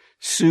like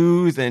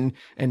soothe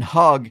and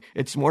hug.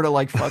 It's more to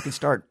like fucking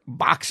start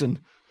boxing.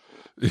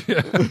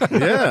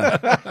 Yeah.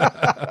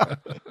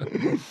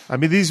 I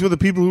mean, these were the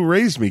people who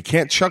raised me.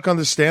 Can't Chuck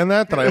understand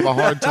that I have a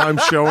hard time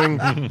showing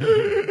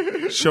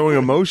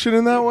emotion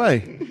in that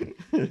way?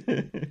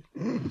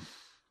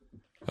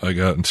 I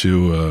got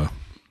into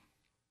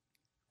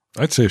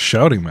I'd say a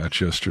shouting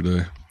match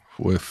yesterday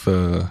with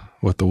the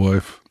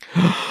wife.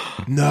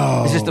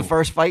 No. Is this the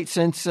first fight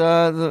since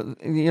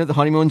the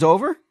honeymoon's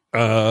over?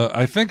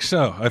 I think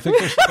so. I think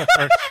this is the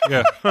first,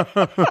 yeah.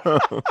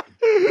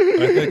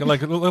 I think,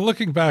 like,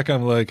 looking back,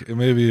 I'm like,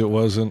 maybe it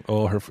wasn't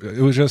all her.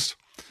 It was just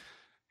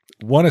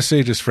one of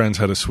Sage's friends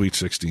had a Sweet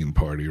 16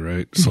 party,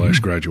 right?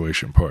 /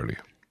 graduation party.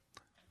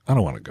 I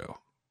don't want to go.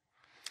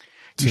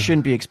 You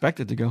shouldn't be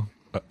expected to go.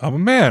 I'm a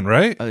man,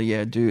 right?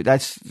 Yeah, dude.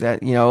 That's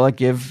that. Like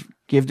give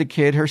the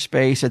kid her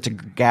space. It's a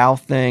gal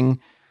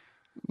thing.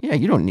 Yeah,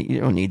 you don't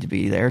need to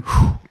be there.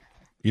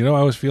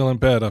 I was feeling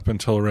bad up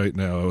until right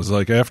now. I was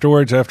like, after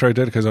I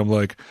did, because I'm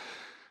like,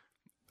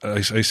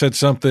 I said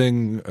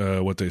something,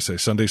 what they say,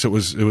 Sunday, so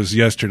it was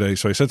yesterday,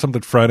 so I said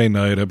something Friday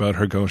night about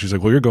her going. She's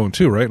like, well, you're going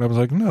too, right? And I was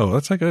like, no,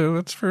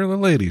 that's for the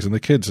ladies and the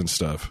kids and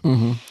stuff.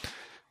 Mm-hmm.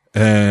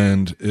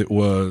 And it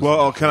was...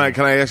 Well, can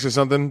I ask you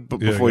something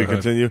before you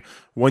continue?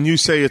 When you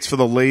say it's for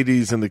the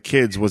ladies and the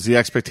kids, was the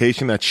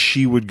expectation that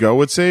she would go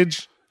with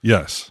Sage?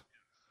 Yes.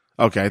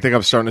 Okay, I think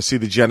I'm starting to see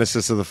the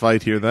genesis of the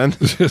fight here then.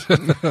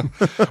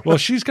 Well,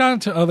 she's gone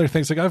to other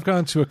things. Like, I've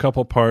gone to a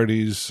couple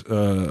parties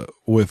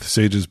with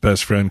Sage's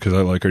best friend because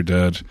I like her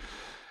dad.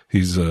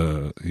 He's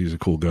a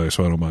cool guy,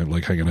 so I don't mind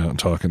like hanging out and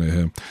talking to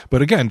him.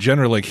 But again,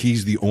 generally, like,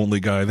 he's the only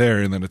guy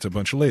there, and then it's a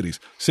bunch of ladies.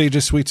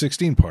 Sage's Sweet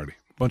 16 party.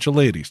 Bunch of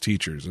ladies,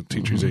 teachers and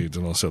teachers' aides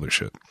and all this other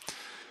shit.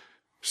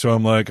 So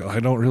I'm like,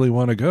 I don't really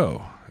want to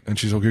go. And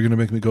she's like, you're going to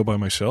make me go by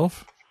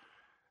myself?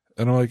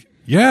 And I'm like,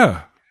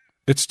 yeah,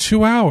 it's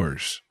 2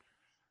 hours.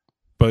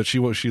 But she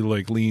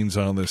like leans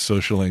on this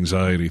social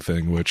anxiety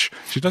thing, which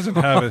she doesn't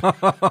have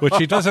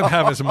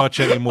as much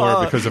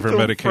anymore because of her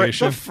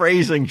medication. The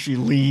phrasing, she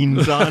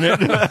leans on it.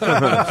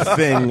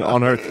 Thing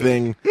on her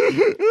thing.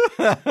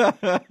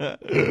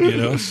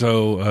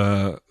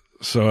 So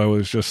I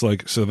was just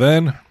like, so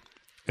then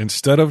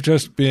instead of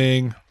just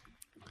being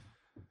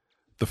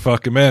the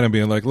fucking man and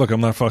being like, look,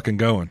 I'm not fucking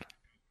going.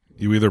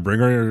 You either bring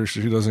her or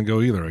she doesn't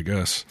go either, I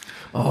guess.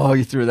 Oh,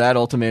 you threw that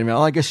ultimatum out.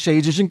 Well, I guess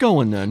Sage isn't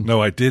going then.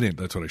 No, I didn't.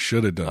 That's what I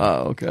should have done.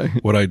 Oh, okay.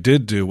 What I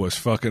did do was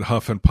fucking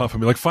huff and puff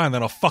and be like, fine,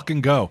 then I'll fucking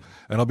go.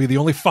 And I'll be the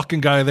only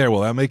fucking guy there. Will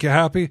that make you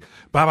happy?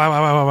 Bah, bah,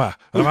 bah, bah, bah,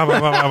 bah. Bah,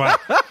 bah, bah,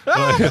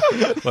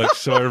 bah. Like,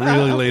 so I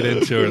really laid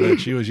into her. Then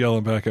she was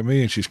yelling back at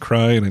me and she's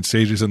crying and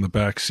Sage is in the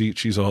back seat.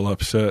 She's all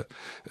upset.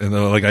 And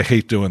like, I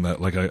hate doing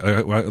that. Like,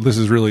 I this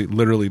is really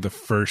literally the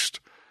first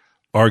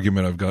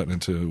argument I've gotten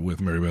into with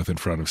Mary Beth in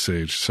front of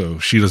Sage, so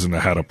she doesn't know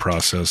how to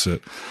process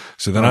it.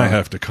 So then I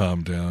have to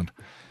calm down,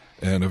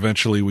 and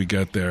eventually we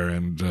get there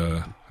and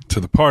to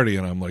the party,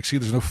 and I'm like, see,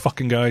 there's no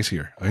fucking guys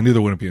here. I knew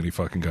there wouldn't be any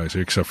fucking guys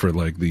here except for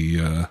like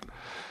the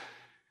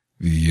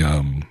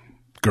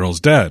girl's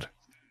dad,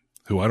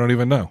 who I don't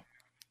even know.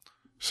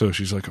 So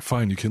she's like,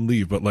 fine, you can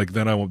leave, but like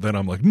then I'm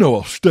like, no,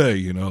 I'll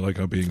stay. Like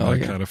I'm being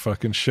kind of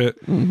fucking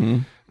shit.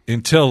 Mm-hmm.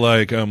 Until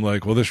like I'm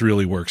like, well, this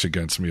really works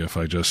against me if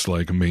I just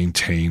like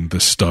maintain the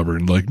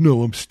stubborn like,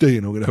 no, I'm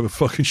staying. I'm gonna have a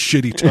fucking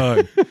shitty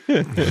time.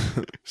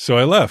 So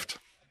I left,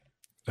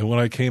 and when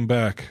I came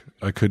back,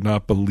 I could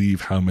not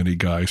believe how many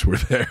guys were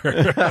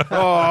there.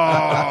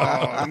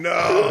 Oh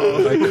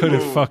no! I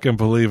couldn't fucking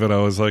believe it.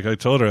 I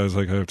told her, I was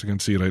like, I have to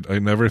concede. I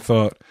never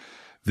thought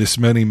this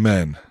many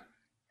men,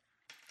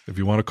 if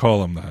you want to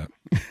call them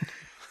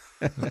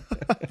that,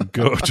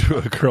 go to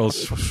a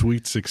girl's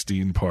Sweet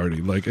 16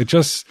 party. Like, it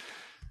just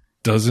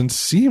doesn't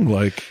seem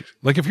like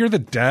if you're the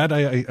dad,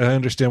 I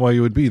understand why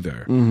you would be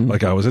there. Mm-hmm.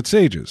 Like I was at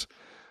Sage's,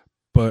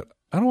 but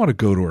I don't want to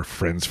go to her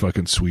friend's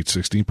fucking Sweet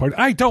 16 party.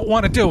 I don't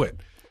want to do it.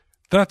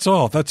 That's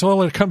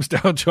all it comes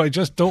down to. I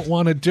just don't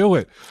want to do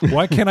it.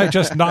 Why can't I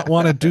just not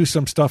want to do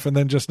some stuff and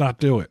then just not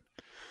do it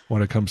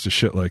when it comes to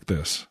shit like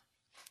this?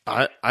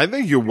 I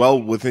think you're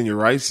well within your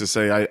rights to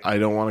say I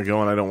don't want to go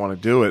and I don't want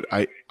to do it.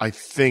 I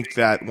think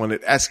that when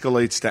it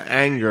escalates to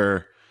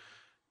anger,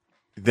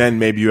 then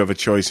maybe you have a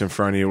choice in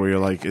front of you where you're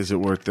like, is it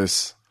worth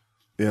this?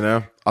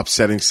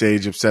 Upsetting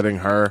Sage, upsetting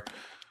her.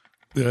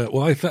 Yeah,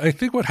 well, I, I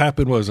think what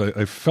happened was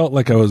I felt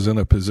like I was in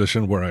a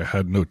position where I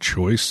had no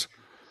choice.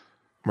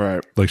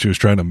 Right. Like she was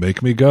trying to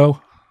make me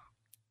go.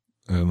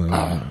 And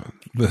then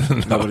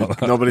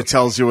Nobody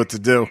tells you what to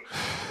do.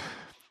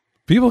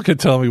 people can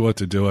tell me what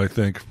to do, I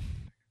think.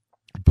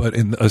 But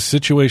in a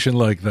situation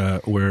like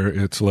that where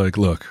it's like,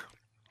 look,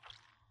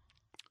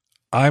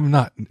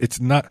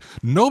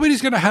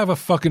 nobody's going to have a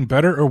fucking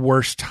better or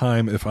worse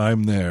time if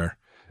I'm there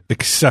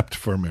except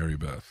for Mary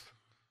Beth.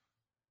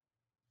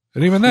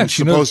 And even then,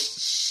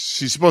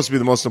 she's supposed to be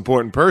the most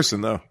important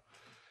person, though.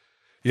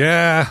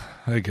 Yeah,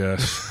 I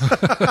guess.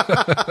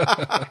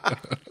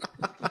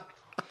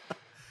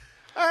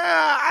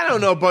 I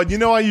don't know, bud.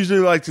 I usually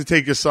like to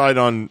take a side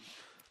on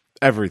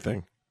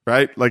everything,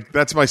 right? Like,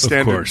 that's my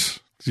standard Of course.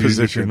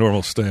 position. It's your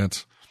normal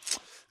stance.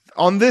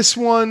 On this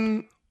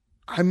one,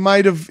 I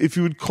might have, if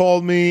you had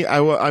called me,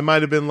 I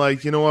might have been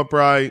like, you know what,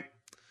 Bri?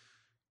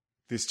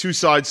 There's two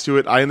sides to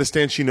it. I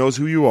understand she knows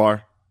who you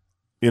are.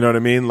 You know what I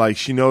mean? Like,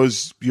 she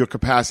knows your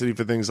capacity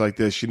for things like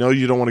this. She knows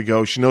you don't want to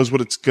go. She knows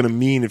what it's going to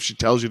mean if she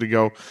tells you to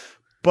go.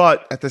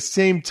 But at the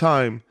same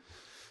time,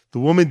 the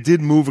woman did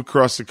move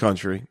across the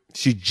country.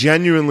 She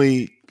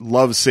genuinely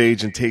loves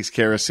Sage and takes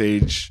care of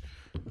Sage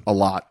a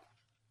lot.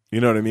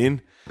 You know what I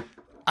mean?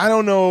 I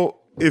don't know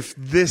if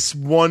this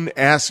one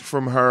ask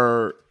from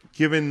her,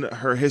 given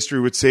her history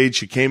with Sage,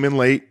 she came in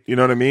late. You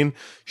know what I mean?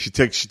 She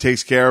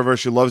takes care of her.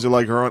 She loves her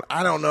like her own.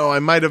 I don't know. I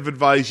might have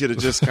advised you to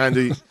just kind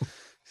of,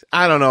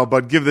 I don't know,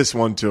 but give this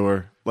one to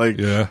her. Like,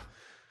 Yeah.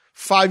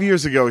 5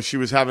 years ago, she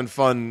was having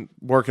fun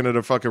working at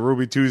a fucking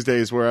Ruby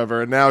Tuesdays,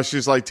 wherever, and now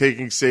she's like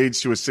taking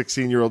Sage to a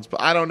 16-year-old.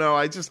 I don't know.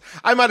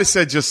 I might have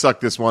said just suck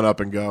this one up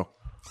and go.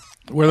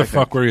 Where the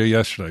fuck were you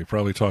yesterday?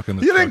 Probably talking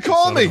to You didn't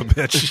call me.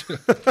 Bitch.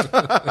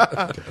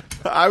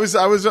 I was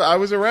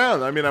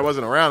around. I mean, I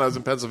wasn't around. I was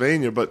in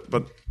Pennsylvania, but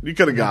you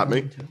could have got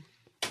me.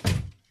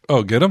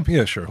 Oh, get him?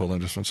 Yeah, sure. Hold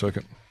on just 1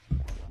 second.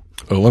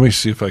 Oh, let me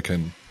see if I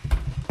can.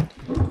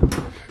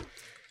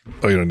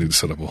 Oh, you don't need to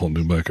set up a whole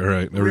new mic. All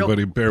right,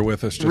 everybody, bear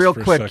with us just Real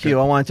for a quick, second.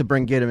 Q. I wanted to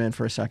bring Gidim in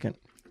for a second.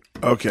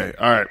 Okay,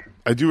 all right.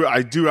 I do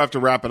have to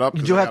wrap it up.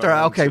 You do have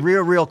to. Okay,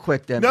 real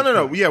quick then.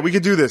 No. Yeah, we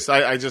could do this.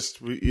 I'm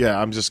just getting a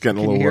Can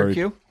little you hear worried.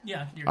 Q?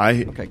 Yeah.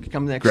 Okay,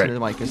 come next Great. to the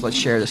mic. Let's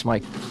share this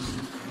mic.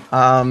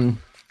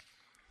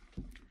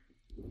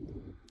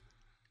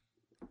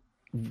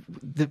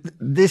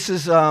 This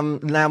is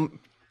now.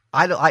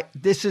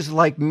 This is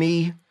like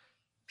me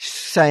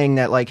saying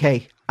that, like,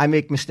 hey, I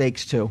make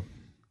mistakes too.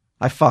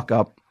 I fuck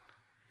up.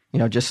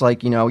 Just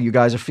like you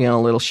guys are feeling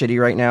a little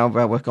shitty right now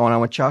about what's going on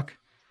with Chuck.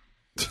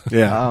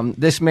 Yeah.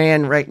 This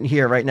man right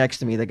here, right next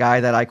to me, the guy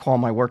that I call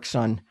my work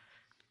son,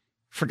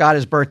 forgot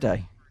his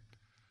birthday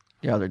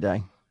the other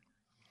day.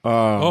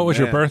 Oh, it was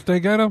your man. birthday,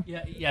 get him?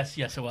 Yeah. Yes,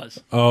 it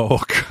was. Oh,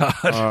 God.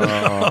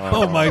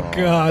 Oh, my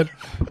God.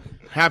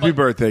 Happy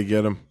birthday,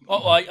 get him.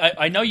 Oh,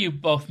 I know you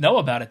both know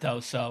about it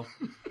though. So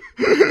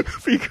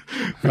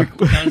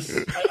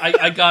because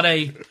I got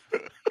a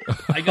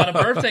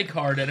birthday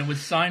card and it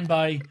was signed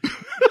by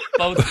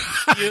both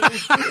you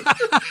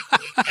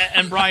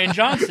and Brian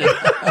Johnson.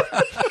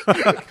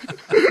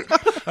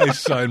 I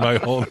signed my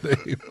whole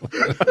name.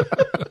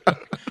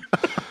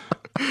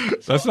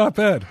 That's not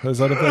bad. That's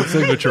not a bad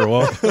signature,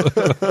 Walt.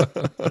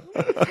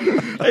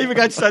 I even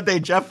got Sunday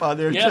Jeff on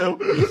there too.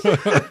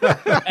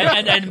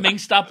 and Ming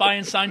stopped by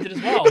and signed it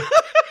as well.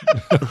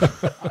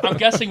 I'm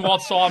guessing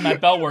Walt saw him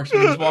at Bellworks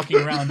when he was walking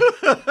around.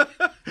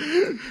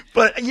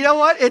 But you know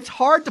what? It's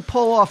hard to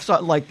pull off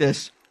something like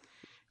this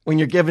when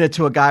you're giving it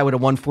to a guy with a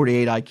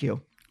 148 IQ.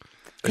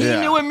 He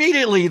knew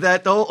immediately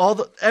that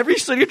every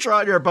signature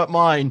on there but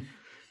mine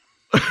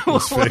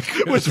was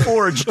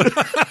forged.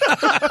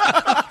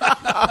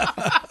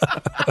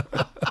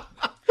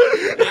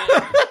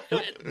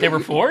 They were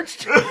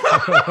forged?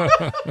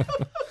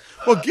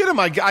 Well, get him.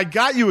 I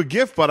got you a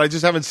gift, but I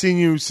just haven't seen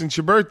you since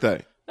your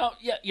birthday. Oh,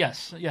 yeah,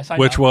 yes. I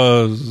Which know.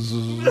 was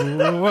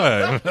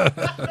what?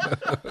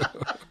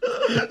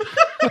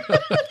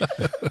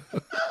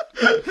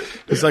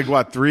 It's like,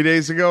 what, 3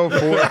 days ago?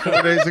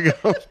 4 days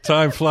ago?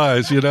 Time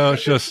flies,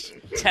 it's just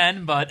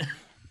 10, but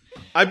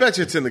I bet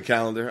you it's in the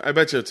calendar. I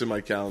bet you it's in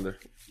my calendar.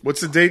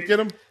 What's the date, get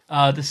him?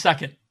 the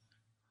second.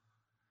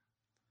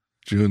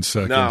 June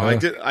 2nd. No, huh?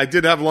 I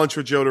did have lunch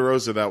with Joe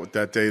DeRosa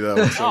that day,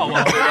 though. So Oh,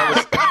 well.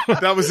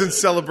 that was in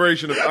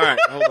celebration of. All right,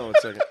 hold on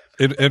a second.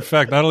 In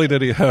fact, not only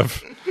did he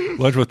have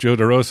lunch with Joe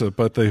DeRosa,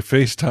 but they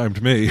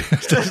FaceTimed me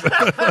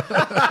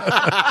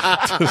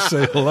to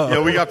say hello.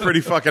 Yeah, we got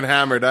pretty fucking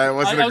hammered. It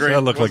wasn't I a was- great.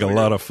 That looked like a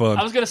lot of fun.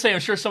 I was going to say, I'm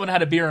sure someone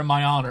had a beer in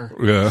my honor.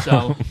 Yeah.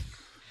 So,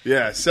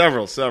 Yeah,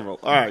 several.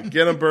 All right,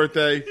 get him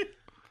birthday.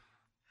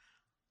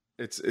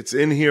 It's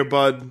in here,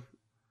 bud.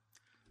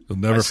 You'll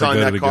I never signed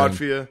forget that it card again.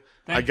 for you.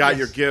 I Thank got you.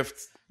 your gift.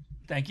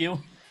 thank you.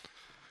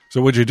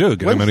 So what'd you do?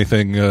 Get him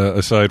anything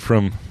aside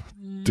from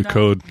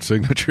decode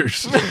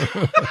signatures? But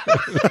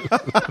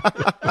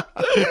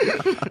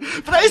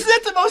isn't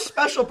that the most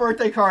special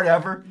birthday card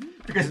ever?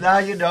 Because now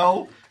you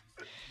know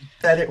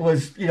that it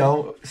was,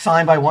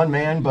 signed by one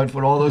man, but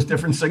with all those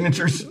different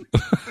signatures.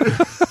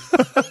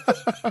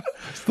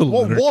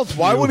 Well, Walt,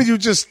 why wouldn't you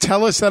just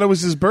tell us that it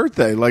was his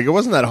birthday? Like, it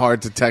wasn't that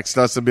hard to text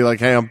us and be like,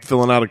 hey, I'm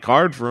filling out a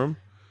card for him.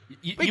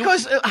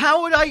 Because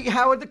how would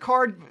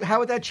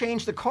that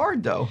change the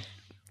card though?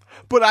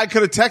 But I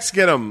could have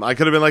texted him. I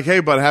could have been like, "Hey,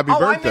 bud, happy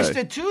birthday." I missed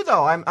it too,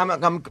 though.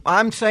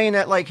 I'm saying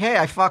that like, hey,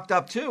 I fucked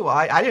up too.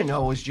 I didn't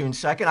know it was June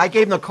 2nd. I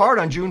gave him the card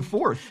on June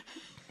 4th.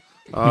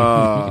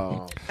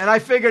 Oh. And I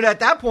figured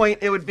at that point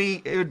it would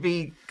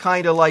be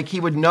kind of like he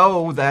would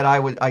know that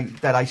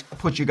I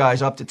put you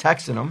guys up to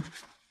texting him.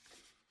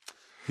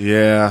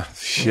 Yeah,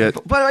 shit.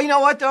 But you know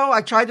what though?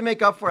 I tried to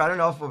make up for it. I don't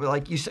know if it was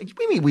like you said.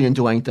 We didn't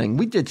do anything.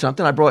 We did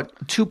something. I brought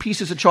 2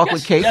 pieces of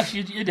chocolate cake. Yes,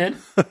 you did.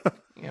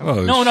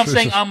 Oh, No, I'm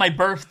saying on my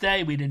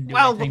birthday we didn't do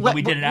anything, but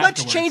we did it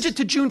afterwards. Let's change it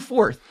to June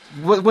 4th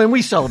when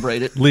we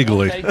celebrate it.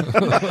 legally. Okay.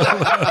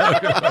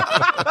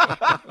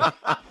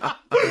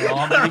 Well,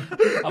 I'm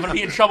going to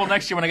be in trouble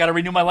next year when I got to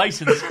renew my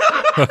license.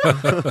 What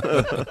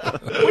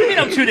do you mean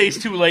I'm 2 days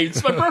too late?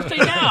 It's my birthday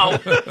now.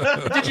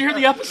 Did you hear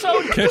the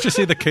episode? Can't you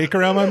see the cake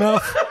around my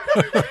mouth?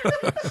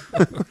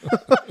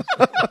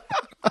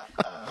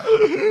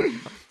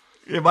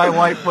 Yeah, my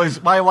wife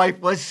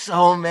was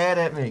so mad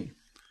at me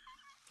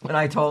when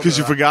I told her. Because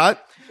you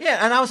forgot? Yeah,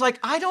 and I was like,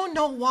 I don't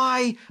know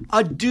why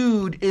a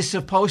dude is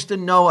supposed to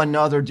know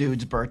another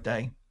dude's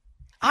birthday.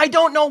 I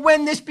don't know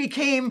when this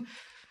became.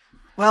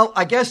 Well,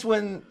 I guess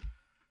when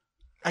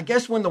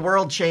the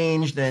world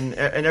changed and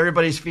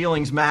everybody's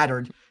feelings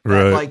mattered,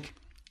 Right. that, like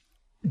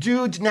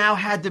dudes now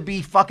had to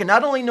be fucking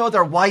not only know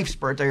their wife's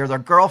birthday or their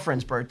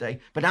girlfriend's birthday,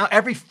 but now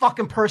every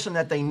fucking person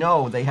that they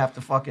know, they have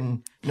to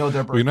fucking know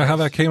their birthday. Well, you know how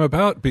that came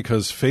about?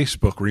 Because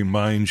Facebook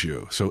reminds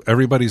you. So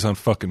everybody's on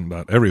fucking,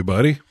 not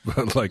everybody,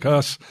 but like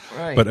us,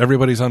 Right. but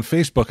everybody's on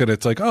Facebook, and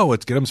it's like, oh,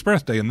 it's Giddim's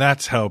birthday. And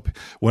that's how,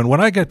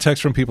 when I get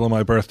texts from people on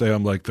my birthday,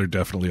 I'm like, they're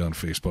definitely on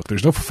Facebook.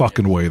 There's no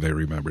fucking way they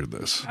remembered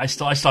this. I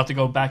still have to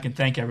go back and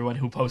thank everyone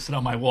who posted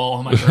on my wall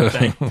on my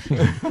birthday.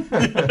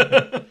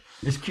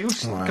 Is Q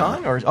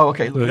gone or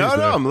okay? No,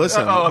 I'm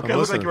listening. Oh, okay. I'm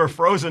Looks like listening. you were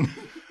frozen.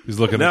 He's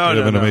looking No, at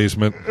Gidim in no.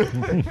 amazement.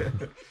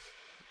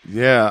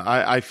 Yeah,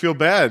 I feel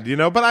bad,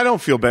 but I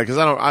don't feel bad because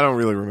I don't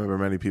really remember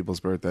many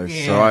people's birthdays.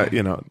 Yeah.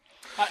 So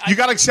you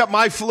got to accept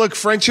my look.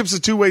 Friendship's a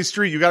 2-way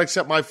street. You got to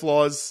accept my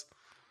flaws.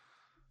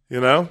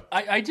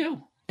 I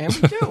do. And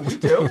we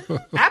do.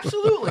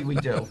 Absolutely, we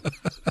do.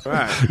 All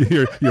right.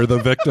 You're the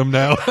victim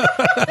now.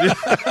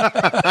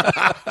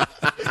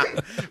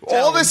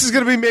 All this is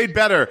going to be made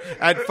better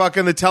at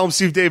fucking the Tell 'em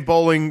Steve Dave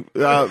bowling.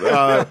 Yeah,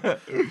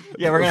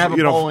 we're gonna have a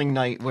bowling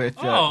night with.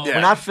 Oh.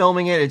 We're not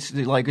filming it. It's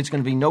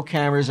gonna be no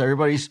cameras.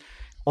 Everybody's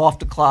off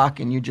the clock,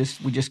 and we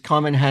just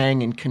come and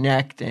hang and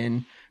connect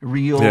and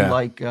real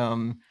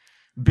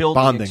building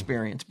Bonding.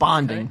 experience,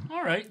 bonding. Okay.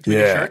 All right. Do we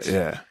get shirts?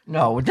 yeah.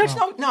 No, there's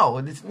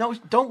no.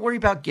 Don't worry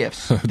about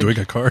gifts. Do we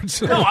get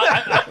cards? No,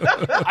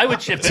 I would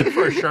chip in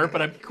for a shirt,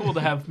 but it'd be cool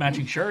to have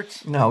matching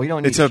shirts. No, we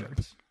don't need It's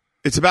shirts.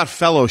 It's about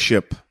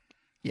fellowship.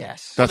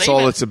 Yes. That's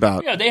all it's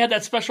about. Yeah, they had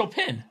that special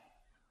pin.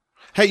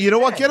 Hey, you know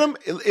what, Gidim?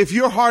 If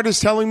your heart is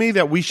telling me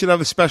that we should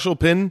have a special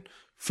pin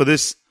for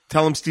this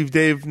Tell 'em Steve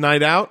Dave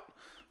night out,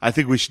 I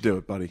think we should do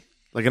it, buddy.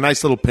 Like a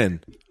nice little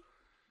pin.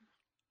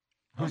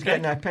 Who's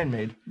getting that pen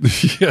made?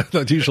 Yeah,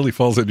 that usually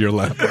falls in your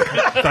lap.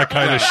 That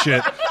kind of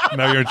shit.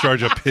 Now you're in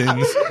charge of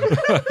pins.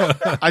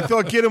 I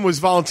thought Gidim was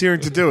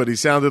volunteering to do it. He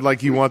sounded like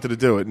he wanted to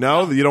do it.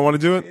 No, you don't want to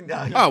do it?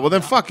 No. Oh, well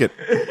then fuck it.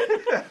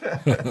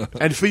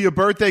 And for your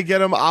birthday,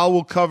 Gidim, I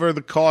will cover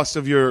the cost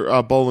of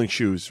your bowling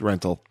shoes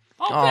rental.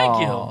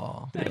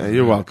 Oh, thank you. Yeah,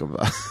 you're welcome.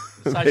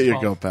 There you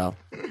 12. go, pal.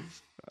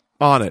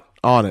 On it.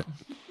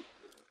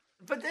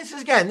 But this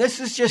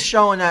is just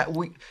showing that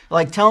we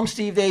Tell 'em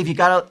Steve Dave. You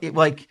gotta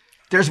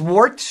there's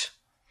warts.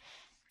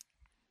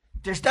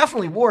 There's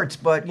definitely warts,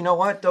 but you know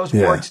what? Those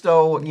warts,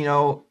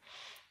 though,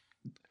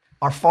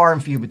 are far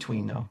and few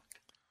between, though.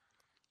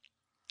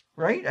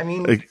 Right? I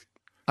mean,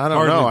 I don't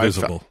Hardly know.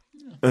 visible.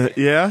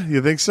 Yeah,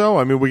 you think so?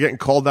 I mean, we're getting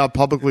called out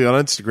publicly on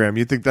Instagram.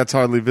 You think that's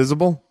hardly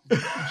visible?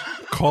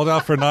 Called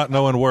out for not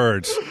knowing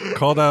words.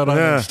 Called out on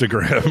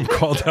Instagram.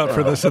 Called out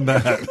for this and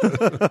that.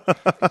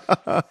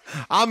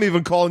 I'm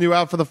even calling you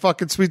out for the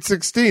fucking Sweet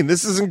 16.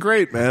 This isn't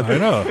great, man. I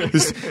know.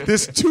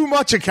 There's too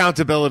much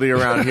accountability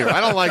around here. I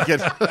don't like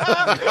it.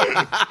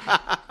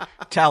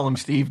 Tell 'em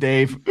Steve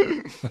Dave.